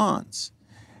response.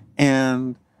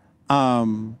 And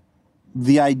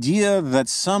the idea that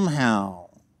somehow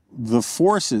the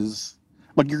forces,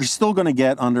 look, you're still going to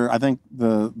get under, I think,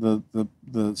 the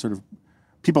sort of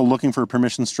people looking for a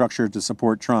permission structure to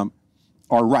support Trump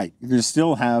are right. You're going to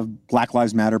still have Black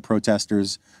Lives Matter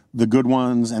protesters, the good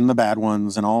ones and the bad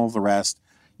ones and all of the rest.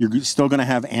 You're still going to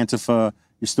have Antifa.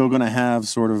 You're still going to have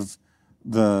sort of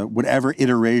the whatever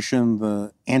iteration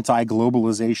the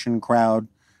anti-globalization crowd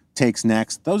takes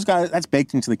next. Those guys, that's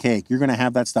baked into the cake. You're going to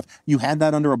have that stuff. You had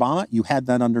that under Obama. You had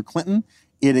that under Clinton.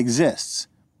 It exists.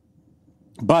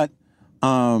 But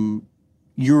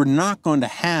you're not going to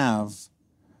have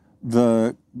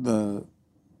the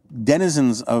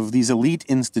denizens of these elite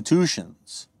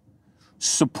institutions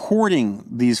supporting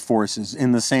these forces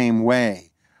in the same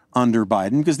way under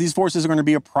Biden, because these forces are going to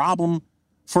be a problem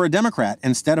for a Democrat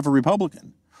instead of a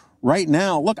Republican. Right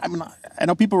now, look, I mean, I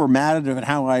know people were mad at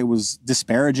how I was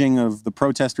disparaging of the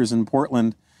protesters in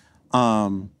Portland,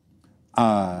 and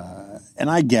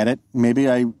I get it. Maybe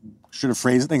I should have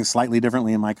phrased things slightly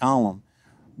differently in my column.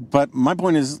 But my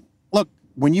point is, look,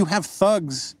 when you have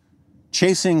thugs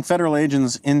chasing federal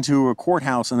agents into a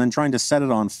courthouse and then trying to set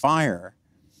it on fire,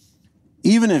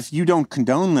 even if you don't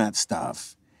condone that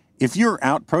stuff, if you're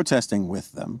out protesting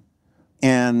with them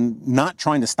and not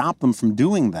trying to stop them from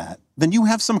doing that, then you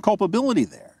have some culpability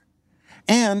there.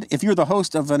 And if you're the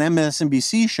host of an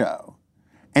MSNBC show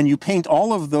and you paint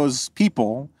all of those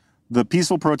people, the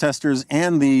peaceful protesters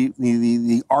and the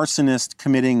arsonist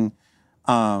committing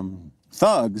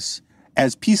thugs,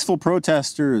 as peaceful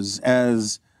protesters,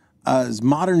 as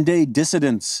modern day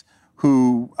dissidents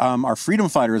who are freedom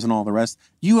fighters and all the rest,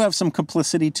 you have some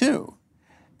complicity too.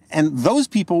 And those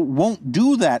people won't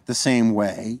do that the same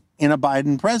way in a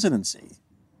Biden presidency.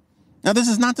 Now, this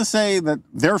is not to say that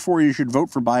therefore you should vote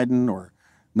for Biden or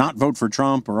not vote for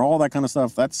Trump or all that kind of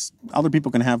stuff. That's, other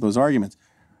people can have those arguments.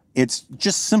 It's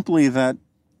just simply that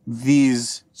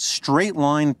these straight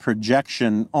line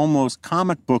projection, almost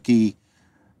comic booky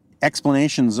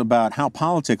explanations about how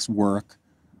politics work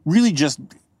really just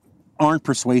aren't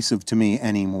persuasive to me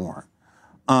anymore.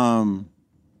 And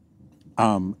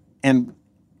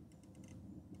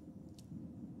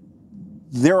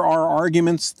there are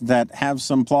arguments that have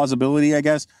some plausibility, I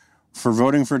guess, for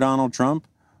voting for Donald Trump.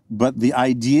 But the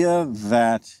idea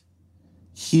that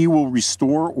he will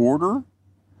restore order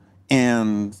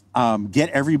and get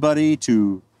everybody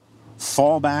to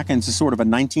fall back into sort of a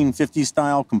 1950s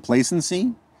style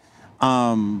complacency,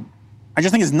 I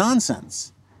just think is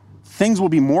nonsense. Things will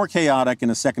be more chaotic in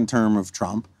a second term of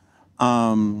Trump.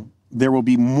 There will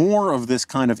be more of this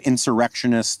kind of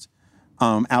insurrectionist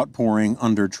outpouring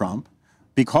under Trump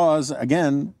because,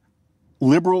 again,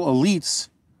 liberal elites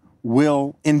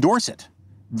will endorse it.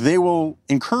 They will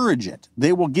encourage it.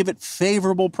 They will give it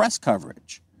favorable press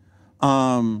coverage.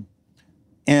 And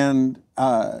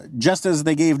just as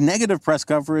they gave negative press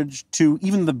coverage to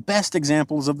even the best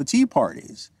examples of the Tea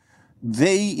Parties,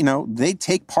 they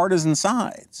take partisan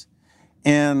sides.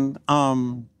 And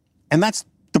that's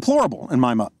deplorable in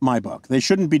my book. They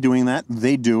shouldn't be doing that.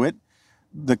 They do it.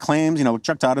 The claims,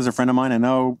 Chuck Todd is a friend of mine. I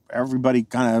know everybody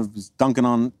kind of is dunking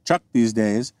on Chuck these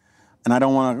days, and I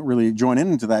don't want to really join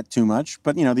into that too much.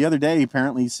 But, the other day he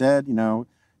apparently said,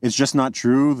 it's just not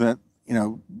true that,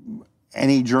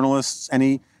 any journalists,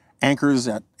 any anchors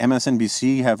at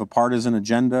MSNBC have a partisan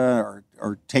agenda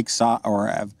or take or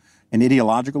have an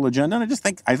ideological agenda. And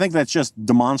I think that's just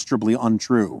demonstrably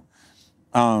untrue.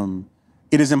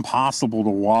 It is impossible to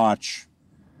watch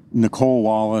Nicole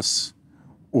Wallace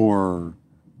or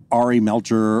Ari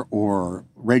Melcher or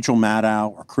Rachel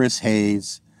Maddow or Chris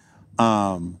Hayes,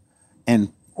 or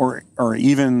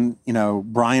even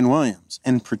Brian Williams,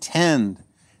 and pretend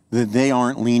that they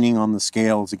aren't leaning on the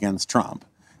scales against Trump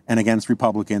and against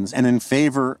Republicans and in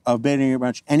favor of pretty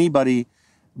much anybody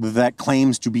that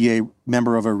claims to be a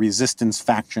member of a resistance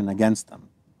faction against them.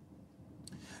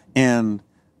 And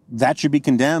that should be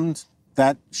condemned.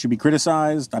 That should be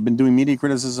criticized. I've been doing media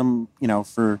criticism,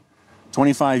 for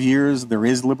 25 years. There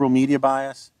is liberal media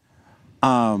bias.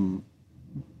 But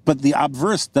the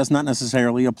obverse does not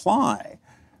necessarily apply.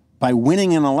 By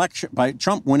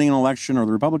Trump winning an election or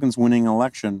the Republicans winning an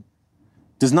election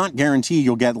does not guarantee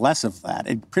you'll get less of that.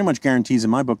 It pretty much guarantees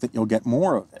in my book that you'll get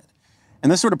more of it.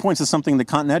 And this sort of points to something that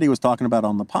Continetti was talking about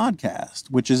on the podcast,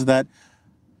 which is that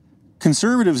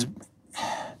conservatives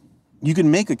you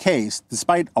can make a case,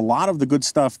 despite a lot of the good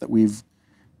stuff that we've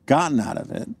gotten out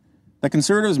of it, that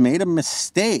conservatives made a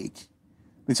mistake.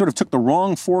 They sort of took the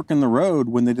wrong fork in the road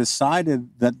when they decided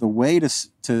that the way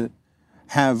to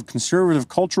have conservative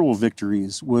cultural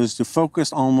victories was to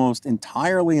focus almost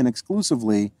entirely and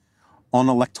exclusively on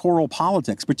electoral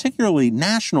politics, particularly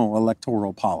national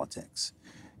electoral politics.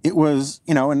 It was,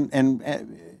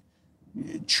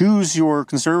 choose your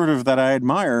conservative that I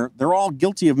admire, they're all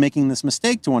guilty of making this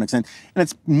mistake to one extent. And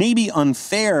it's maybe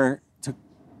unfair to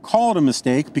call it a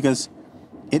mistake because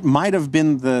it might have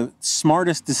been the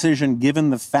smartest decision given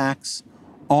the facts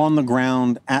on the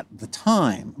ground at the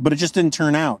time, but it just didn't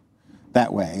turn out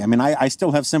that way. I mean, I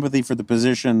still have sympathy for the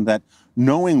position that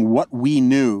knowing what we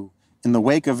knew in the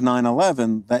wake of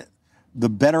 9/11, that the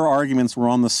better arguments were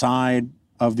on the side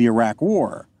of the Iraq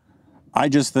War. I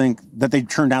just think that they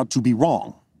turned out to be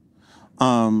wrong.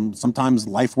 Sometimes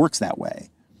life works that way.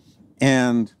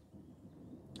 And,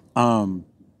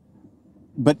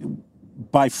 but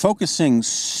by focusing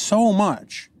so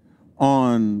much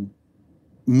on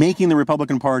making the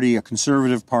Republican Party a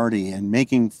conservative party and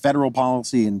making federal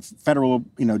policy and federal,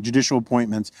 judicial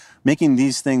appointments, making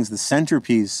these things the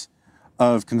centerpiece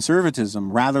of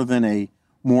conservatism rather than a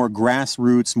more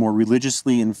grassroots, more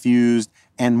religiously infused,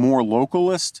 and more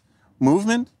localist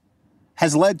movement,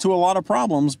 has led to a lot of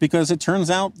problems because it turns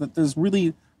out that there's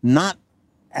really not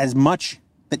as much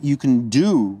that you can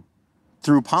do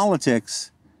through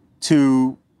politics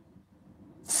to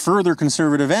further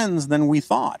conservative ends than we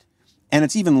thought. And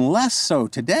it's even less so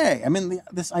today. I mean,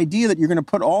 this idea that you're going to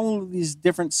put all of these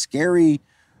different scary,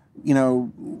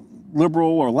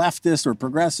 liberal or leftist or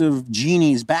progressive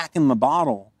genies back in the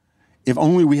bottle, if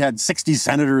only we had 60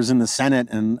 senators in the Senate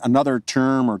and another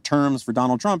term or terms for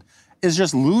Donald Trump, is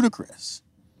just ludicrous.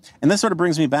 And this sort of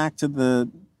brings me back to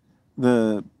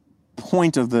the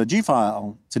point of the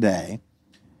G-File today,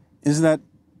 is that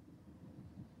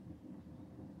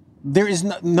there is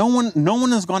no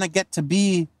one is going to get to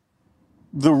be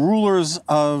the rulers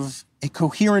of a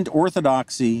coherent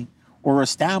orthodoxy or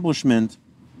establishment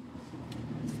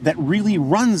that really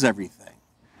runs everything.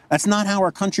 That's not how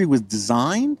our country was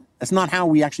designed. That's not how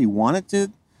we actually want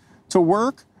it to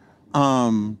work.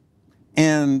 And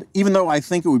even though I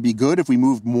think it would be good if we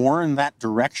moved more in that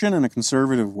direction in a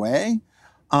conservative way,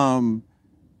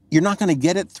 you're not going to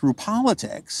get it through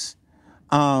politics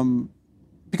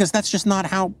because that's just not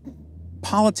how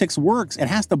politics works. It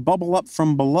has to bubble up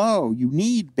from below. You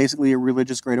need basically a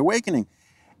religious great awakening.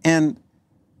 And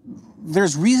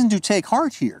there's reason to take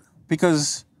heart here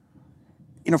because,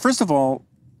 first of all,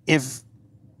 if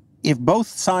both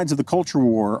sides of the culture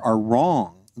war are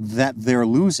wrong that they're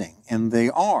losing, and they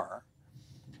are,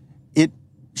 it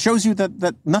shows you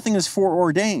that nothing is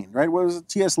foreordained, right? What was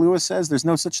T.S. Lewis says, there's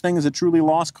no such thing as a truly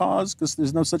lost cause because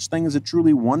there's no such thing as a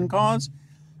truly won cause.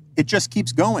 It just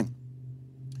keeps going.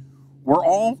 We're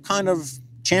all kind of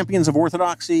champions of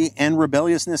orthodoxy and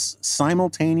rebelliousness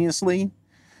simultaneously.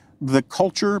 The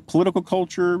culture, political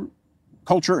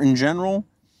culture in general,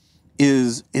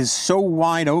 is so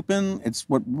wide open. It's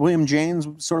what William James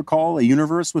would sort of call a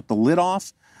universe with the lid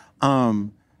off,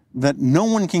 that no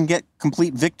one can get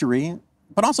complete victory,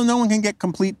 but also no one can get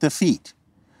complete defeat.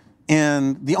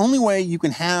 And the only way you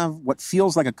can have what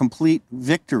feels like a complete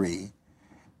victory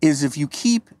is if you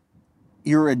keep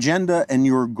your agenda and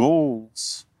your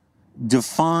goals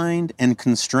defined and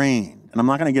constrained. And I'm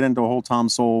not going to get into a whole Tom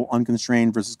Sowell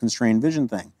unconstrained versus constrained vision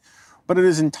thing, but it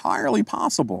is entirely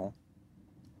possible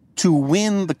to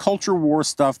win the culture war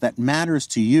stuff that matters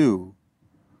to you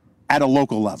at a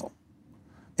local level,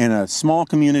 in a small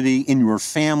community, in your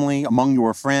family, among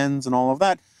your friends and all of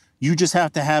that. You just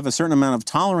have to have a certain amount of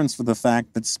tolerance for the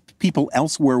fact that people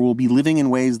elsewhere will be living in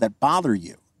ways that bother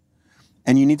you.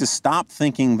 And you need to stop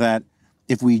thinking that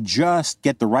if we just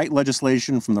get the right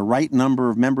legislation from the right number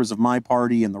of members of my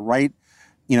party and the right,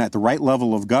 at the right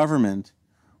level of government,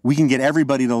 we can get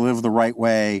everybody to live the right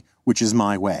way, which is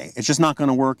my way. It's just not going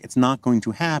to work. It's not going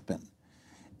to happen.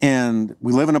 And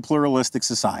we live in a pluralistic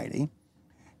society.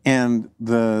 And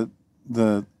the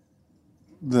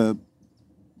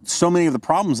so many of the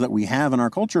problems that we have in our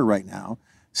culture right now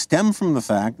stem from the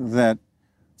fact that,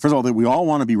 first of all, that we all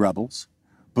want to be rebels,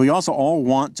 but we also all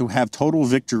want to have total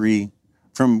victory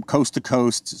from coast to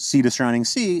coast, sea to shining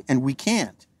sea, and we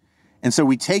can't. And so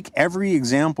we take every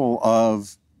example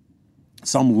of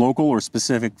some local or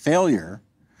specific failure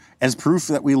as proof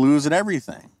that we lose at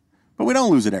everything. But we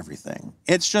don't lose at everything.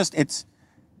 It's just, it's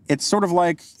sort of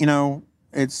like,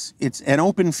 it's an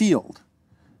open field.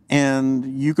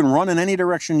 And you can run in any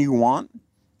direction you want.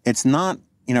 It's not,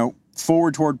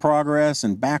 forward toward progress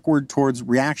and backward towards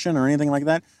reaction or anything like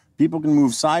that, People can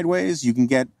move sideways. You can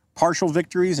get partial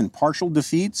victories and partial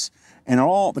defeats. And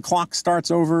the clock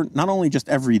starts over not only just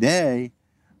every day,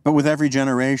 but with every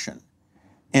generation.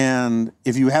 And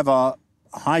if you have a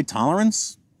high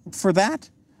tolerance for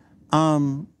that,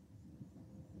 you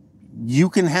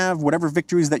can have whatever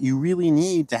victories that you really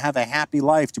need to have a happy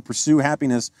life, to pursue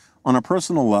happiness on a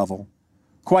personal level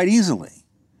quite easily.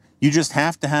 You just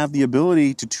have to have the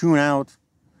ability to tune out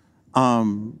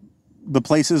the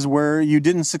places where you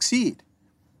didn't succeed,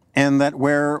 and that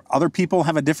where other people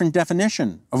have a different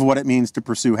definition of what it means to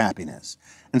pursue happiness.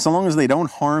 And so long as they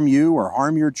don't harm you or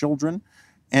harm your children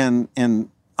and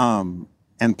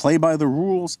play by the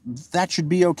rules, that should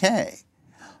be okay.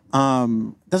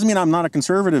 Doesn't mean I'm not a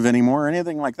conservative anymore or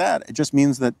anything like that. It just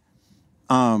means that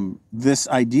this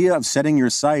idea of setting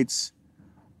your sights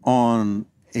on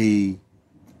a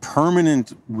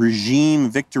permanent regime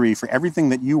victory for everything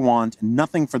that you want and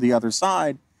nothing for the other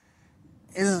side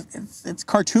it's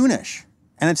cartoonish,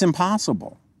 and it's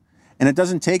impossible. And it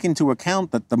doesn't take into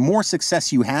account that the more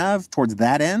success you have towards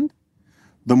that end,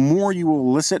 the more you will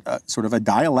elicit a sort of a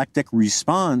dialectic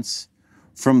response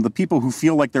from the people who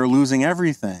feel like they're losing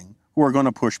everything, who are going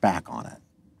to push back on it.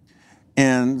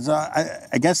 And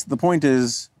I guess the point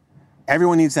is,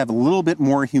 everyone needs to have a little bit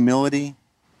more humility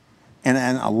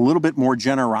and a little bit more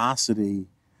generosity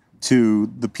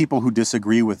to the people who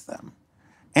disagree with them.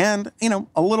 And,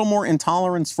 a little more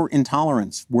intolerance for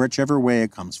intolerance, whichever way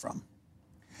it comes from.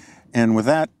 And with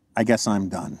that, I guess I'm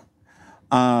done.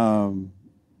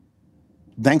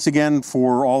 Thanks again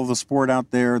for all the support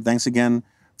out there. Thanks again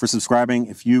for subscribing.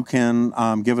 If you can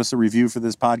give us a review for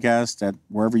this podcast at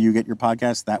wherever you get your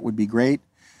podcasts, that would be great.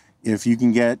 If you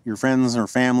can get your friends or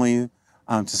family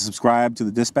to subscribe to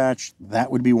the Dispatch, that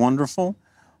would be wonderful.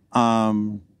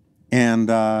 And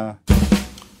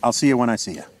I'll see you when I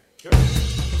see you.